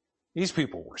 These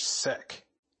people were sick.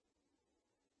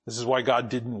 This is why God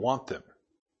didn't want them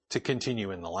to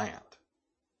continue in the land.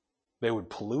 They would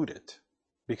pollute it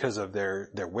because of their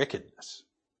wickedness.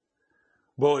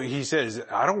 But he says,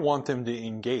 I don't want them to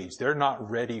engage. They're not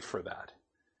ready for that.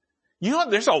 You know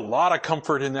what? There's a lot of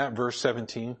comfort in that verse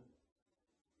 17.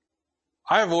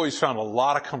 I have always found a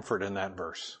lot of comfort in that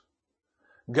verse.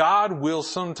 God will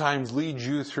sometimes lead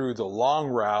you through the long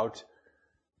route,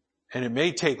 and it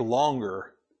may take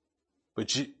longer,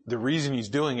 but the reason he's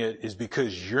doing it is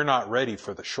because you're not ready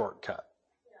for the shortcut.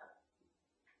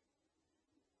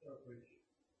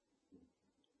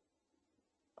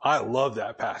 I love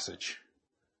that passage.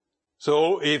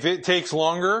 So if it takes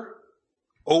longer,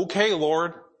 okay,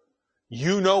 Lord,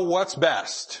 you know what's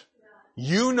best.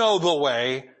 You know the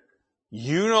way.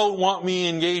 You don't want me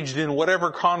engaged in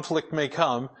whatever conflict may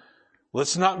come.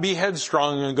 Let's not be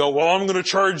headstrong and go, well, I'm going to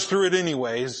charge through it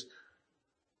anyways.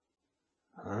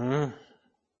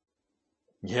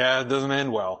 Yeah, it doesn't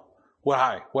end well.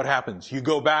 What happens? You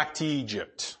go back to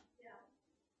Egypt.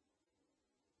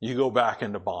 You go back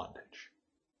into bondage.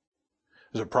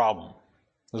 There's a problem.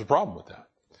 There's a problem with that.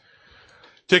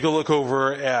 Take a look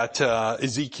over at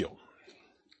Ezekiel.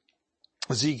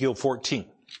 Ezekiel 14.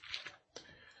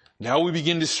 Now we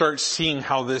begin to start seeing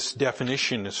how this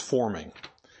definition is forming.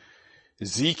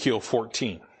 Ezekiel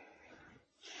 14.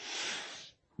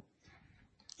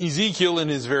 Ezekiel, in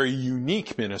his very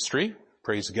unique ministry,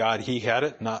 praise God, he had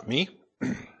it, not me.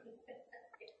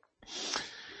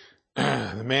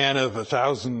 The man of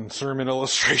 1,000 sermon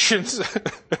illustrations.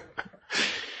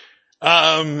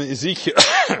 Ezekiel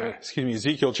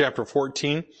chapter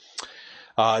 14.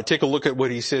 Take a look at what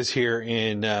he says here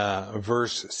in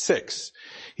verse 6.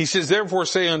 He says, therefore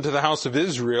say unto the house of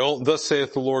Israel, thus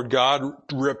saith the Lord God,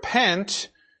 repent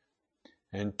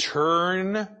and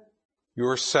turn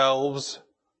yourselves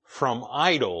from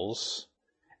idols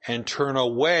and turn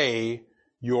away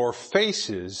your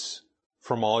faces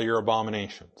from all your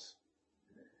abominations.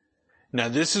 Now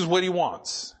this is what he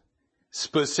wants.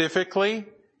 Specifically,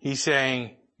 he's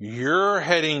saying, you're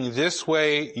heading this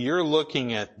way, you're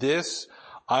looking at this,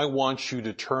 I want you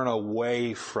to turn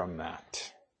away from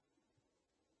that.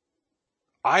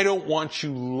 I don't want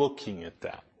you looking at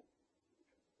that.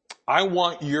 I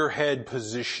want your head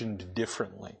positioned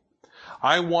differently.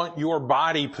 I want your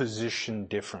body positioned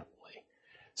differently.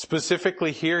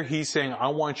 Specifically here, he's saying, I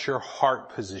want your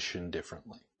heart positioned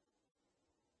differently.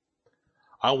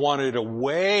 I want it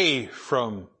away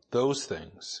from those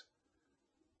things,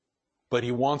 but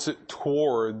he wants it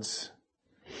towards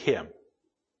him.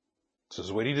 This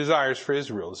is what he desires for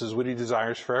Israel. This is what he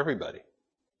desires for everybody.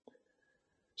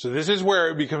 So this is where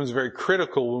it becomes very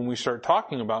critical when we start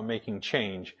talking about making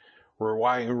change,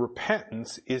 why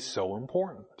repentance is so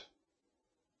important.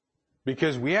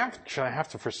 Because we have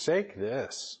to forsake the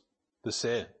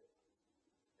sin.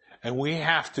 And we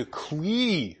have to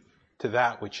cleave to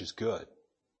that which is good,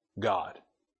 God.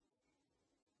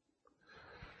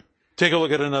 Take a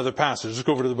look at another passage. Let's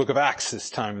go over to the book of Acts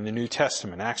this time in the New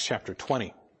Testament, Acts chapter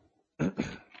 20.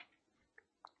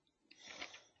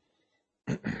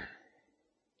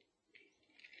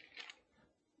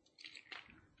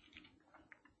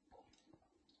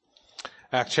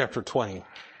 Acts chapter 20.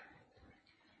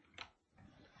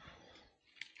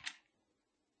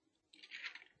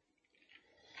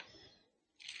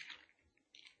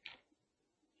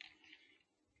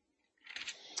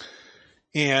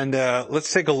 And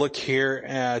let's take a look here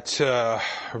at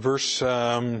verse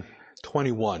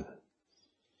 21.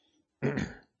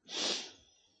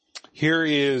 Here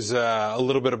is a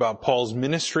little bit about Paul's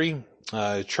ministry,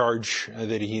 charge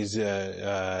that he's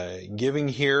giving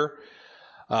here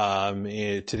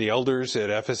to the elders at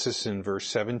Ephesus in verse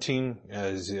 17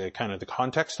 as kind of the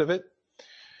context of it.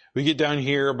 We get down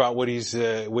here about what he's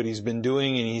been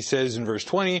doing, and he says in verse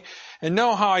 20, and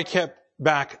know how I kept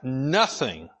back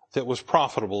nothing that was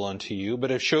profitable unto you, but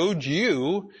have showed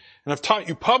you and have taught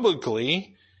you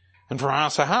publicly and from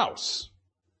house to house,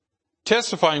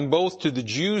 testifying both to the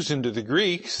Jews and to the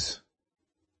Greeks,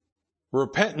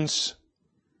 repentance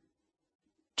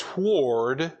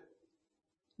toward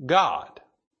God.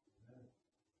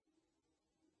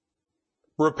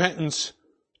 Repentance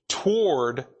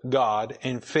toward God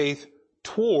and faith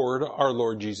toward our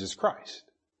Lord Jesus Christ.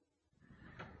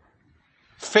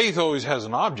 Faith always has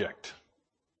an object.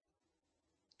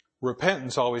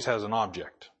 Repentance always has an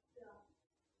object.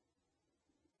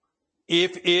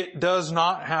 If it does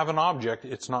not have an object,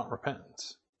 it's not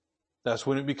repentance. That's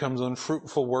when it becomes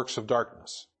unfruitful works of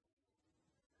darkness.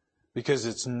 Because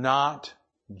it's not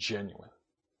genuine.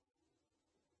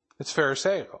 It's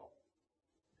Pharisaical.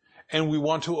 And we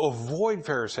want to avoid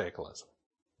Pharisaicalism.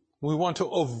 We want to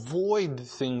avoid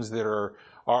things that are,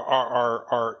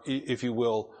 if you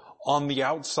will, on the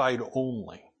outside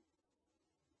only.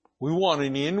 We want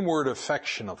an inward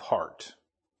affection of heart,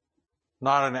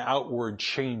 not an outward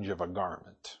change of a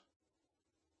garment.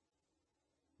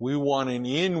 We want an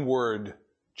inward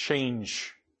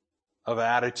change of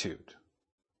attitude.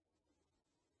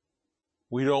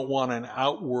 We don't want an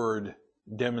outward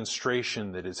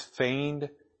demonstration that is feigned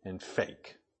and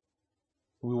fake.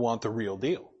 We want the real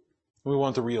deal. We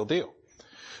want the real deal.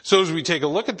 So as we take a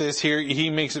look at this here, he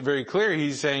makes it very clear.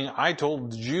 He's saying, I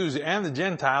told the Jews and the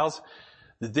Gentiles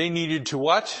that they needed to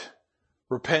what?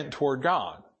 Repent toward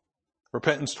God.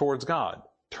 Repentance towards God.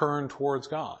 Turn towards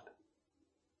God.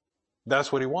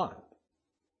 That's what he wanted.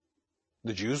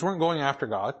 The Jews weren't going after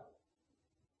God.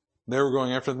 They were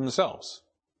going after themselves.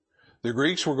 The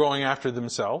Greeks were going after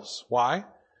themselves. Why?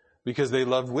 Because they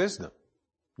loved wisdom.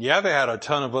 Yeah, they had a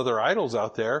ton of other idols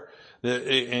out there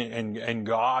and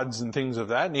gods and things of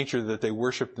that nature that they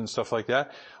worshipped and stuff like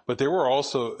that. But they were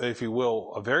also, if you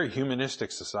will, a very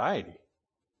humanistic society.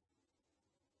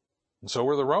 And so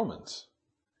were the Romans.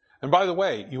 And by the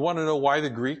way, you want to know why the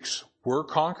Greeks were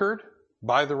conquered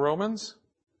by the Romans?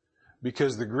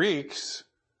 Because the Greeks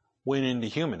went into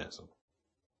humanism.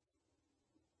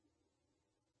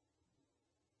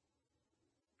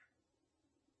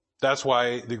 That's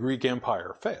why the Greek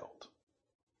Empire failed.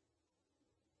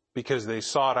 Because they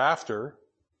sought after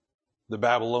the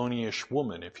Babylonish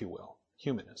woman, if you will,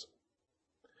 humanism.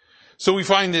 So we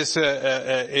find this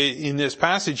in this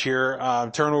passage here.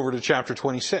 Turn over to chapter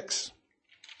 26.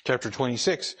 Chapter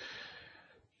 26,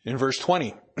 in verse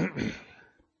 20.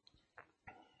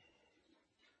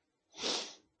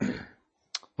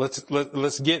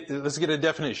 Let's get a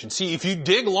definition. See, if you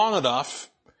dig long enough,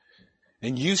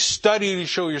 and you study to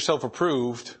show yourself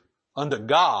approved unto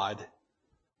God,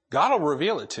 God will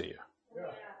reveal it to you. Yeah.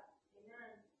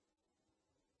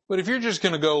 But if you're just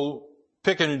going to go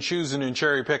picking and choosing and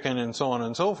cherry picking and so on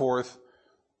and so forth,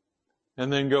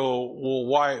 and then go,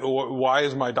 well, why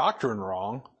is my doctrine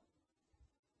wrong?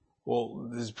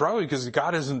 Well, it's probably because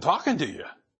God isn't talking to you.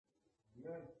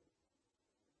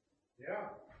 Yeah.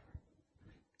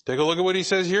 Take a look at what he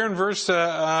says here in verse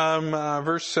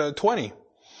 20.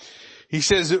 He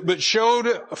says, but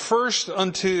showed first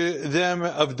unto them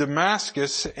of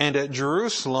Damascus and at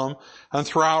Jerusalem and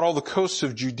throughout all the coasts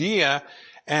of Judea,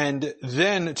 and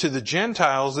then to the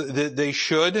Gentiles that they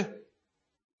should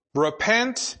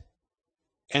repent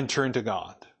and turn to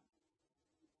God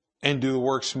and do the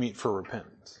works meet for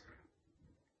repentance.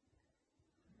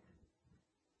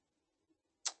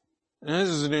 And this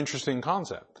is an interesting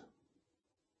concept.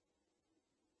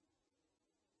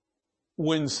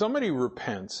 When somebody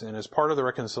repents, and as part of the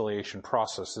reconciliation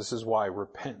process, this is why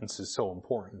repentance is so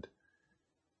important.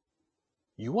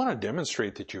 You want to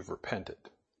demonstrate that you've repented.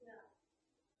 Yeah.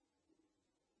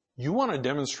 You want to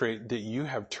demonstrate that you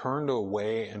have turned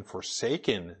away and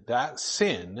forsaken that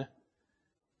sin,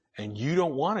 and you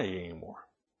don't want it anymore.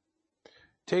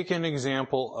 Take an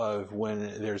example of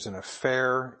when there's an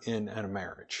affair in a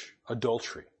marriage,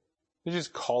 adultery. You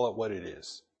just call it what it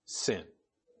is, sin.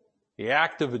 The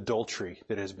act of adultery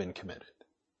that has been committed.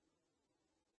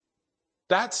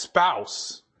 That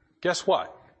spouse, guess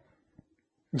what?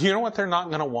 You know what they're not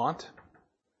going to want?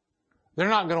 They're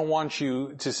not going to want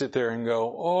you to sit there and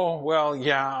go, oh, well,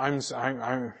 yeah,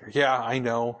 I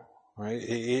know, right?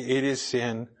 It is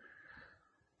sin.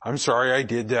 I'm sorry I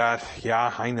did that.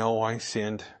 Yeah, I know I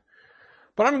sinned.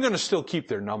 But I'm going to still keep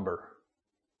their number.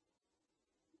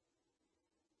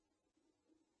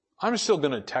 I'm still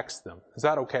going to text them. Is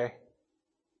that okay?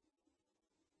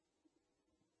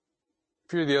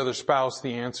 If you're the other spouse,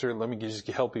 the answer, let me just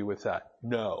help you with that.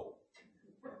 No.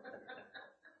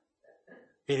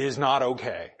 It is not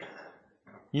okay.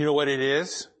 You know what it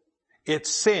is?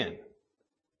 It's sin.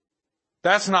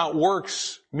 That's not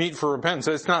works meet for repentance.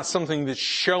 That's not something that's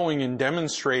showing and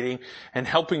demonstrating and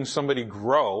helping somebody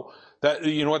grow. That,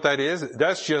 you know what that is?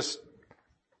 That's just,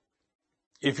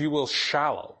 if you will,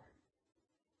 shallow.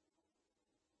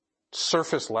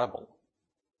 Surface level.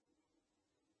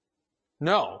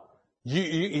 No.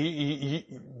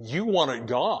 You want it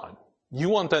gone. You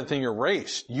want that thing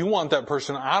erased. You want that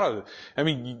person out of it. I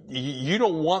mean, you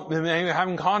don't want them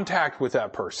having contact with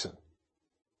that person.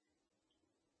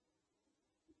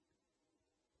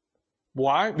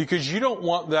 Why? Because you don't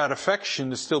want that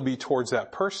affection to still be towards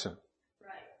that person.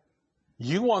 Right.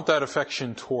 You want that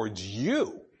affection towards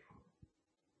you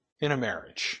in a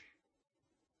marriage.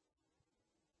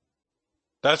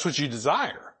 That's what you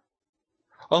desire.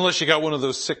 Unless you got one of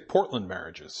those sick Portland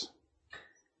marriages.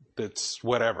 That's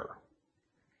whatever.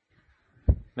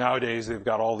 Nowadays they've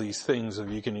got all these things of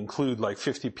you can include like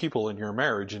 50 people in your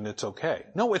marriage and it's okay.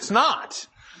 No, it's not.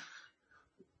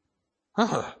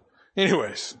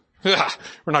 Anyways, we're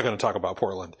not going to talk about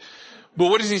Portland. But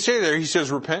what does he say there? He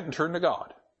says, repent and turn to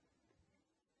God.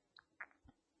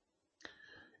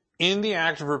 In the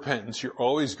act of repentance, you're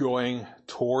always going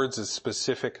towards a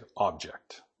specific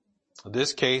object. In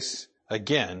this case,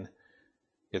 again,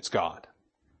 it's God.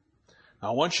 Now,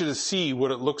 I want you to see what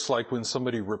it looks like when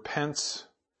somebody repents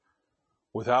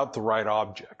without the right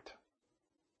object.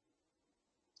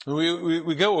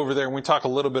 We go over there and we talk a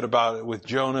little bit about it with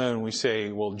Jonah, and we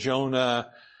say, well,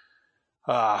 Jonah,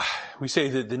 we say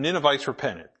that the Ninevites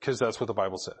repented, because that's what the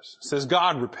Bible says. It says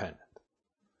God repented.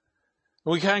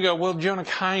 And we kind of go, well, Jonah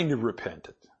kind of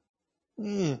repented.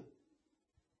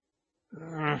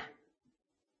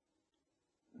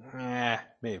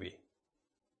 Maybe.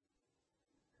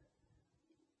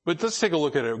 But let's take a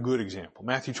look at a good example.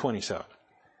 Matthew 27.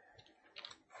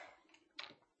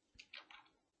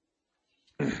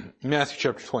 Matthew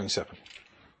chapter 27.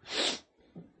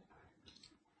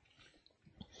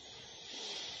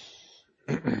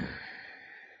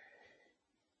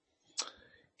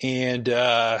 And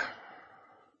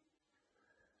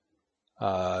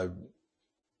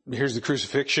here's the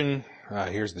crucifixion.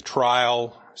 Here's the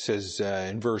trial. It says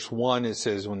in verse 1, it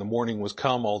says, when the morning was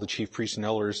come, all the chief priests and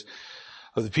elders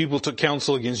of the people took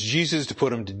counsel against Jesus to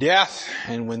put him to death.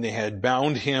 And when they had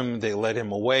bound him, they led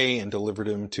him away and delivered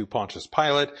him to Pontius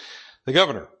Pilate, the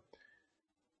governor.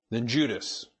 Then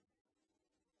Judas,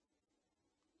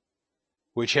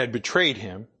 which had betrayed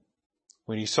him,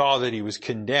 when he saw that he was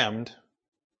condemned,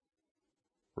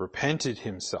 repented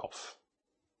himself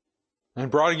and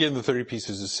brought again the 30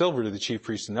 pieces of silver to the chief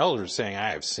priests and elders, saying, I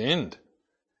have sinned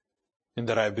in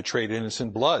that I have betrayed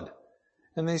innocent blood.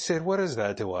 And they said, what is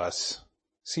that to us?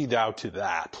 See thou to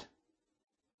that.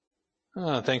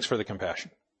 Thanks for the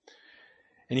compassion.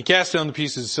 And he cast down the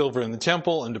pieces of silver in the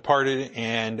temple and departed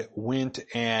and went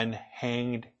and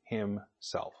hanged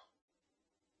himself.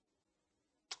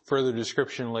 Further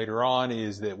description later on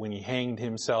is that when he hanged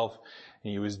himself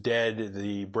and he was dead,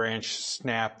 the branch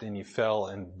snapped and he fell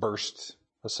and burst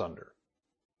asunder.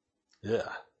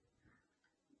 Yeah.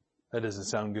 That doesn't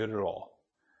sound good at all.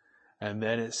 And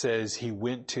then it says he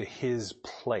went to his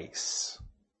place.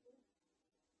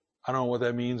 I don't know what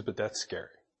that means, but that's scary.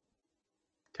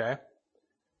 Okay?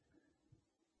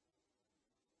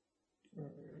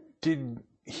 Did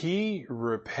he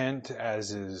repent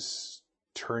as is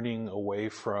turning away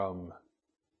from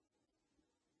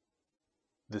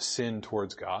the sin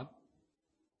towards God?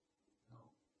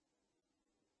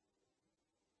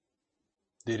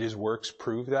 Did his works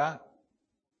prove that?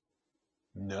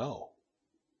 No.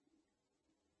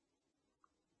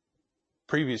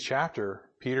 Previous chapter,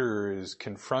 Peter is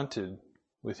confronted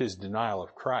with his denial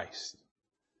of Christ.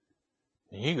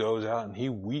 And he goes out and he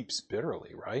weeps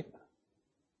bitterly, right?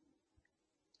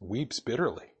 Weeps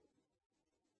bitterly.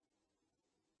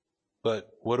 But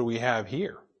what do we have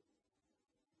here?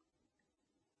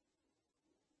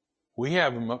 We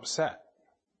have him upset.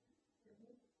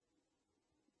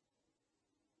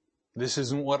 This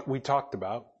isn't what we talked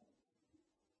about.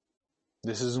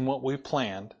 This isn't what we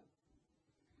planned.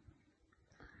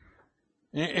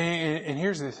 And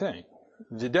here's the thing.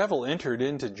 The devil entered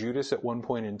into Judas at one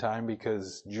point in time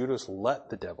because Judas let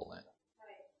the devil in.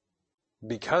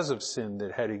 Because of sin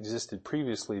that had existed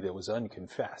previously that was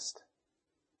unconfessed.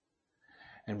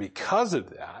 And because of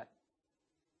that,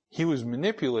 he was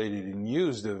manipulated and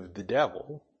used of the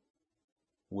devil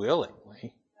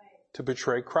willingly to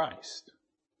betray Christ.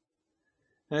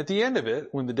 And at the end of it,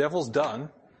 when the devil's done,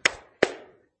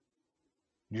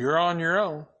 you're on your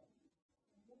own.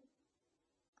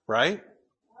 Right?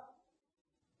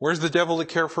 Where's the devil to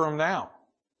care for him now?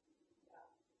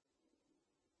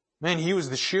 Man, he was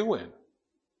the shoo-in.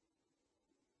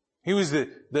 He was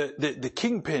the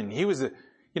kingpin. He was the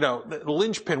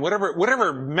linchpin,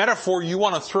 whatever metaphor you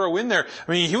want to throw in there.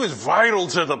 I mean, he was vital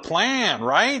to the plan,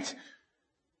 right?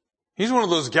 He's one of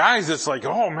those guys that's like,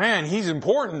 oh man, he's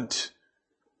important.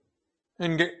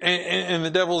 And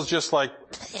the devil's just like,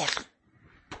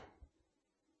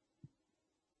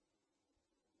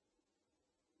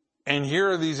 and here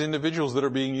are these individuals that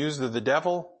are being used of the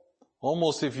devil,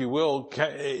 almost, if you will,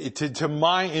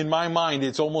 in my mind,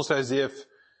 it's almost as if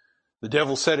the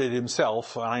devil said it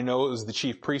himself, and I know it was the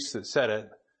chief priests that said it,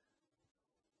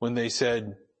 when they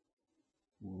said,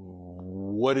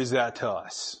 what is that to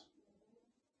us?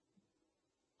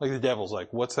 Like the devil's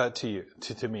like, what's that to you,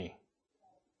 to me?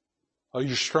 Oh,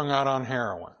 you're strung out on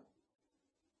heroin.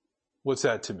 What's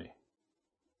that to me?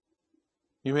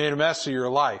 You made a mess of your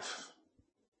life.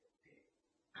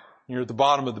 You're at the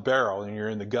bottom of the barrel and you're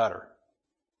in the gutter.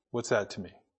 What's that to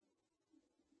me?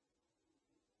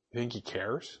 You think he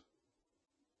cares?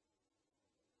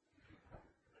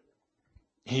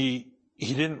 He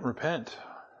didn't repent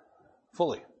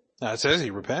fully. Now it says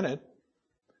he repented,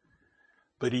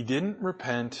 but he didn't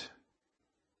repent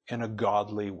in a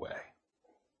godly way.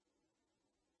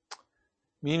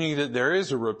 Meaning that there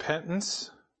is a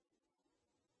repentance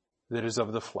that is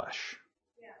of the flesh.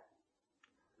 Yeah.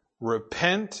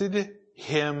 Repented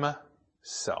himself.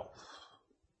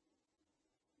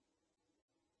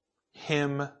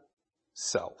 Himself.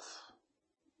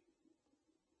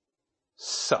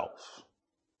 Self.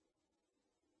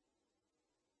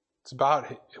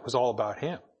 It was all about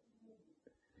him.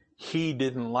 He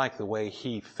didn't like the way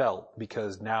he felt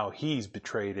because now he's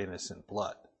betrayed innocent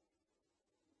blood.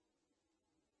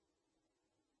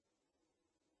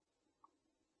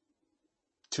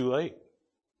 Too late.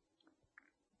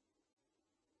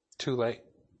 Too late.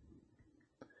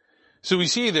 So we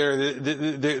see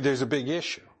there's a big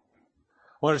issue. I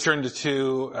want to turn to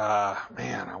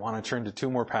two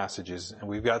more passages, and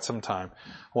we've got some time.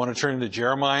 I want to turn to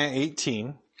Jeremiah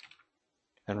 18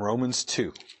 and Romans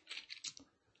 2.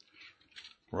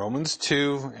 Romans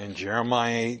 2 and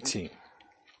Jeremiah 18.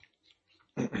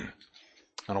 And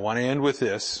I want to end with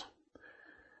this.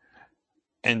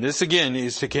 And this again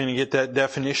is to kind of get that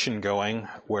definition going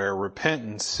where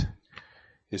repentance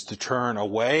is to turn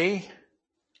away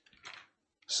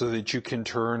so that you can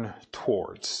turn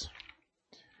towards.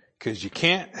 Because you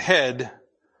can't head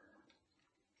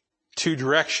two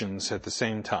directions at the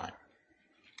same time.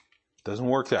 It doesn't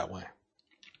work that way.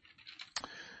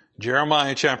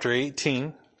 Jeremiah chapter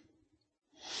 18.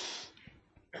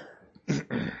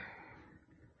 I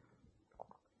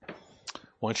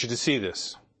want you to see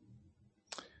this.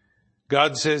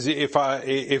 God says,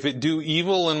 if it do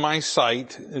evil in my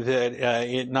sight, that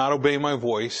it not obey my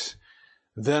voice,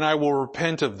 then I will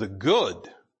repent of the good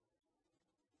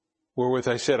wherewith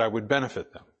I said I would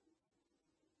benefit them.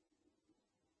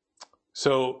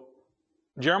 So,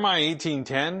 Jeremiah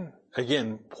 18:10,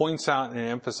 again, points out and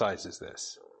emphasizes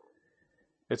this.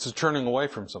 It's a turning away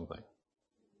from something.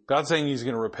 God's saying he's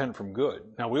going to repent from good.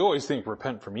 Now, we always think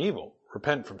repent from evil,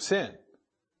 repent from sin.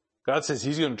 God says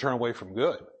he's going to turn away from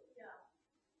good.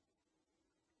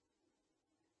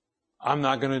 I'm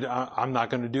not going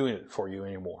to do it for you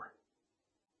anymore.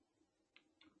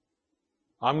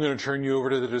 I'm going to turn you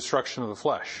over to the destruction of the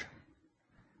flesh.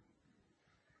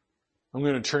 I'm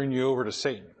going to turn you over to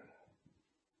Satan.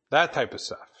 That type of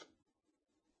stuff.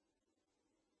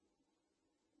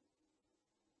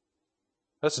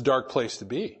 That's a dark place to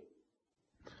be.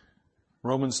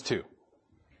 Romans 2.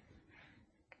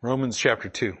 Romans chapter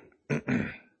 2.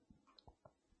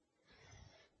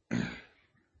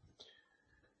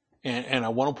 And I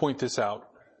want to point this out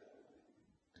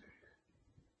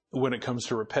when it comes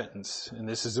to repentance. And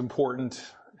this is important.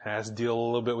 It has to deal a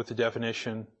little bit with the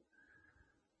definition.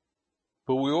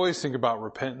 But we always think about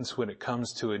repentance when it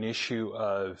comes to an issue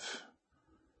of,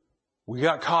 we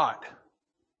got caught.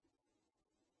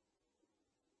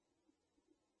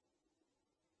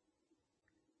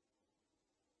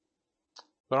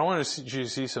 But I want you to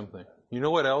see something. You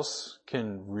know what else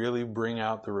can really bring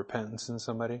out the repentance in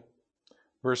somebody?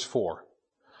 Verse 4.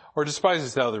 Or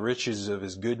despisest thou the riches of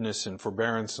his goodness and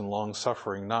forbearance and long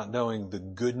suffering, not knowing the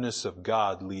goodness of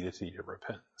God leadeth thee to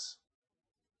repentance?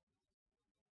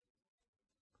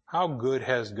 How good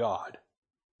has God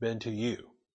been to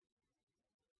you?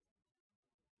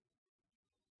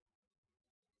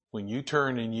 When you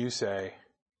turn and you say,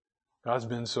 God's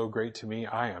been so great to me,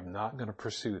 I am not going to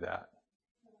pursue that.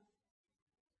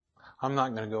 I'm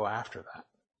not going to go after that.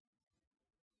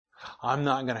 I'm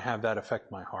not going to have that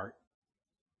affect my heart.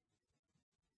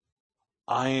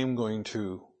 I am going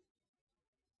to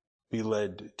be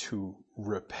led to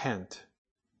repent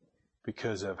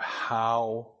because of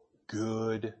how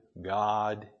good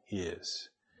God is.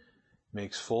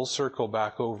 Makes full circle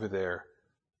back over there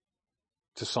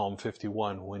to Psalm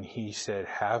 51 when he said,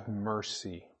 have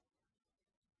mercy,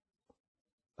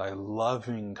 thy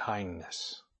loving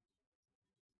kindness.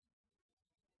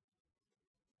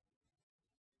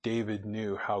 David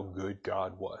knew how good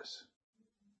God was.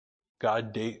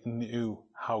 God knew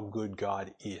how good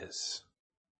God is.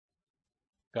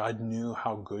 God knew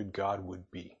how good God would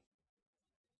be.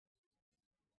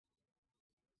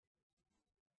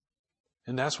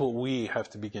 And that's what we have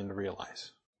to begin to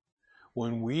realize.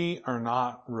 When we are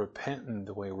not repentant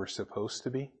the way we're supposed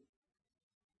to be,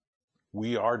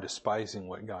 we are despising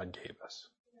what God gave us.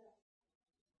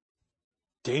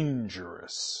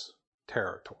 dangerous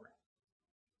territory.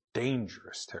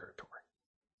 Dangerous territory.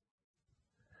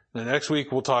 Now, next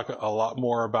week we'll talk a lot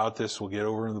more about this. We'll get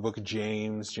over in the book of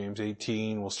James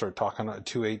 18. We'll start talking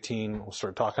 2:18. We'll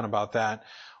start talking about that.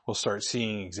 We'll start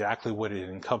seeing exactly what it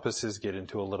encompasses, get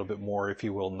into a little bit more, if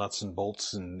you will, nuts and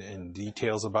bolts and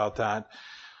details about that.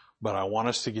 But I want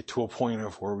us to get to a point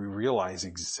of where we realize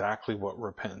exactly what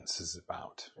repentance is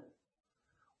about.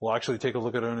 We'll actually take a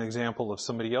look at an example of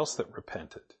somebody else that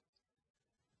repented.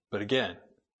 But again,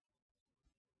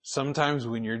 sometimes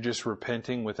when you're just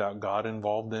repenting without God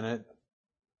involved in it,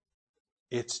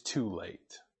 it's too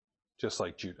late, just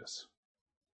like Judas.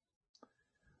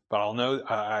 But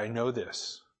I know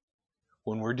this.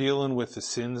 When we're dealing with the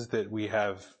sins that we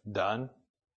have done,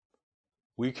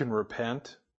 we can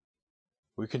repent,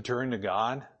 we can turn to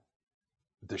God,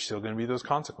 but there's still going to be those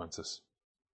consequences.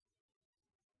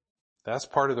 That's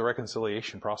part of the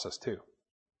reconciliation process too.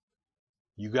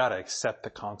 You got to accept the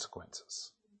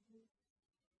consequences.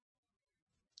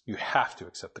 You have to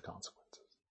accept the consequences.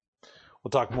 We'll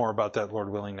talk more about that,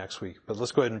 Lord willing, next week. But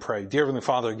let's go ahead and pray. Dear Heavenly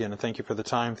Father, again, thank you for the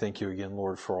time. Thank you again,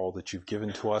 Lord, for all that you've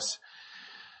given to us.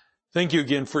 Thank you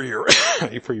again for your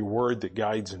for your word that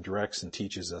guides and directs and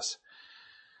teaches us.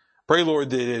 Pray, Lord,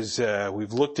 that as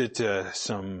we've looked at the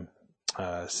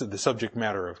subject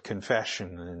matter of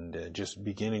confession and just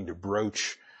beginning to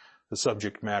broach the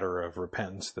subject matter of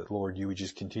repentance, that, Lord, you would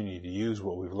just continue to use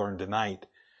what we've learned tonight.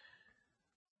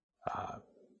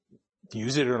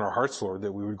 Use it in our hearts, Lord,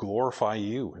 that we would glorify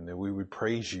you and that we would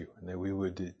praise you and that we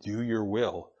would do your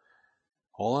will,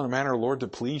 all in a manner, Lord, to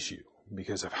please you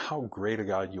because of how great a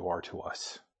God you are to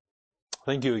us.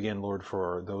 Thank you again, Lord,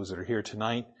 for those that are here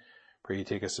tonight. Pray you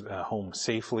take us home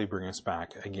safely, bring us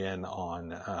back again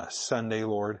on Sunday,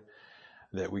 Lord,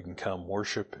 that we can come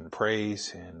worship and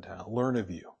praise and learn of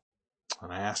you.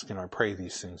 And I ask and I pray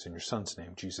these things in your Son's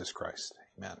name, Jesus Christ.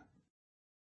 Amen.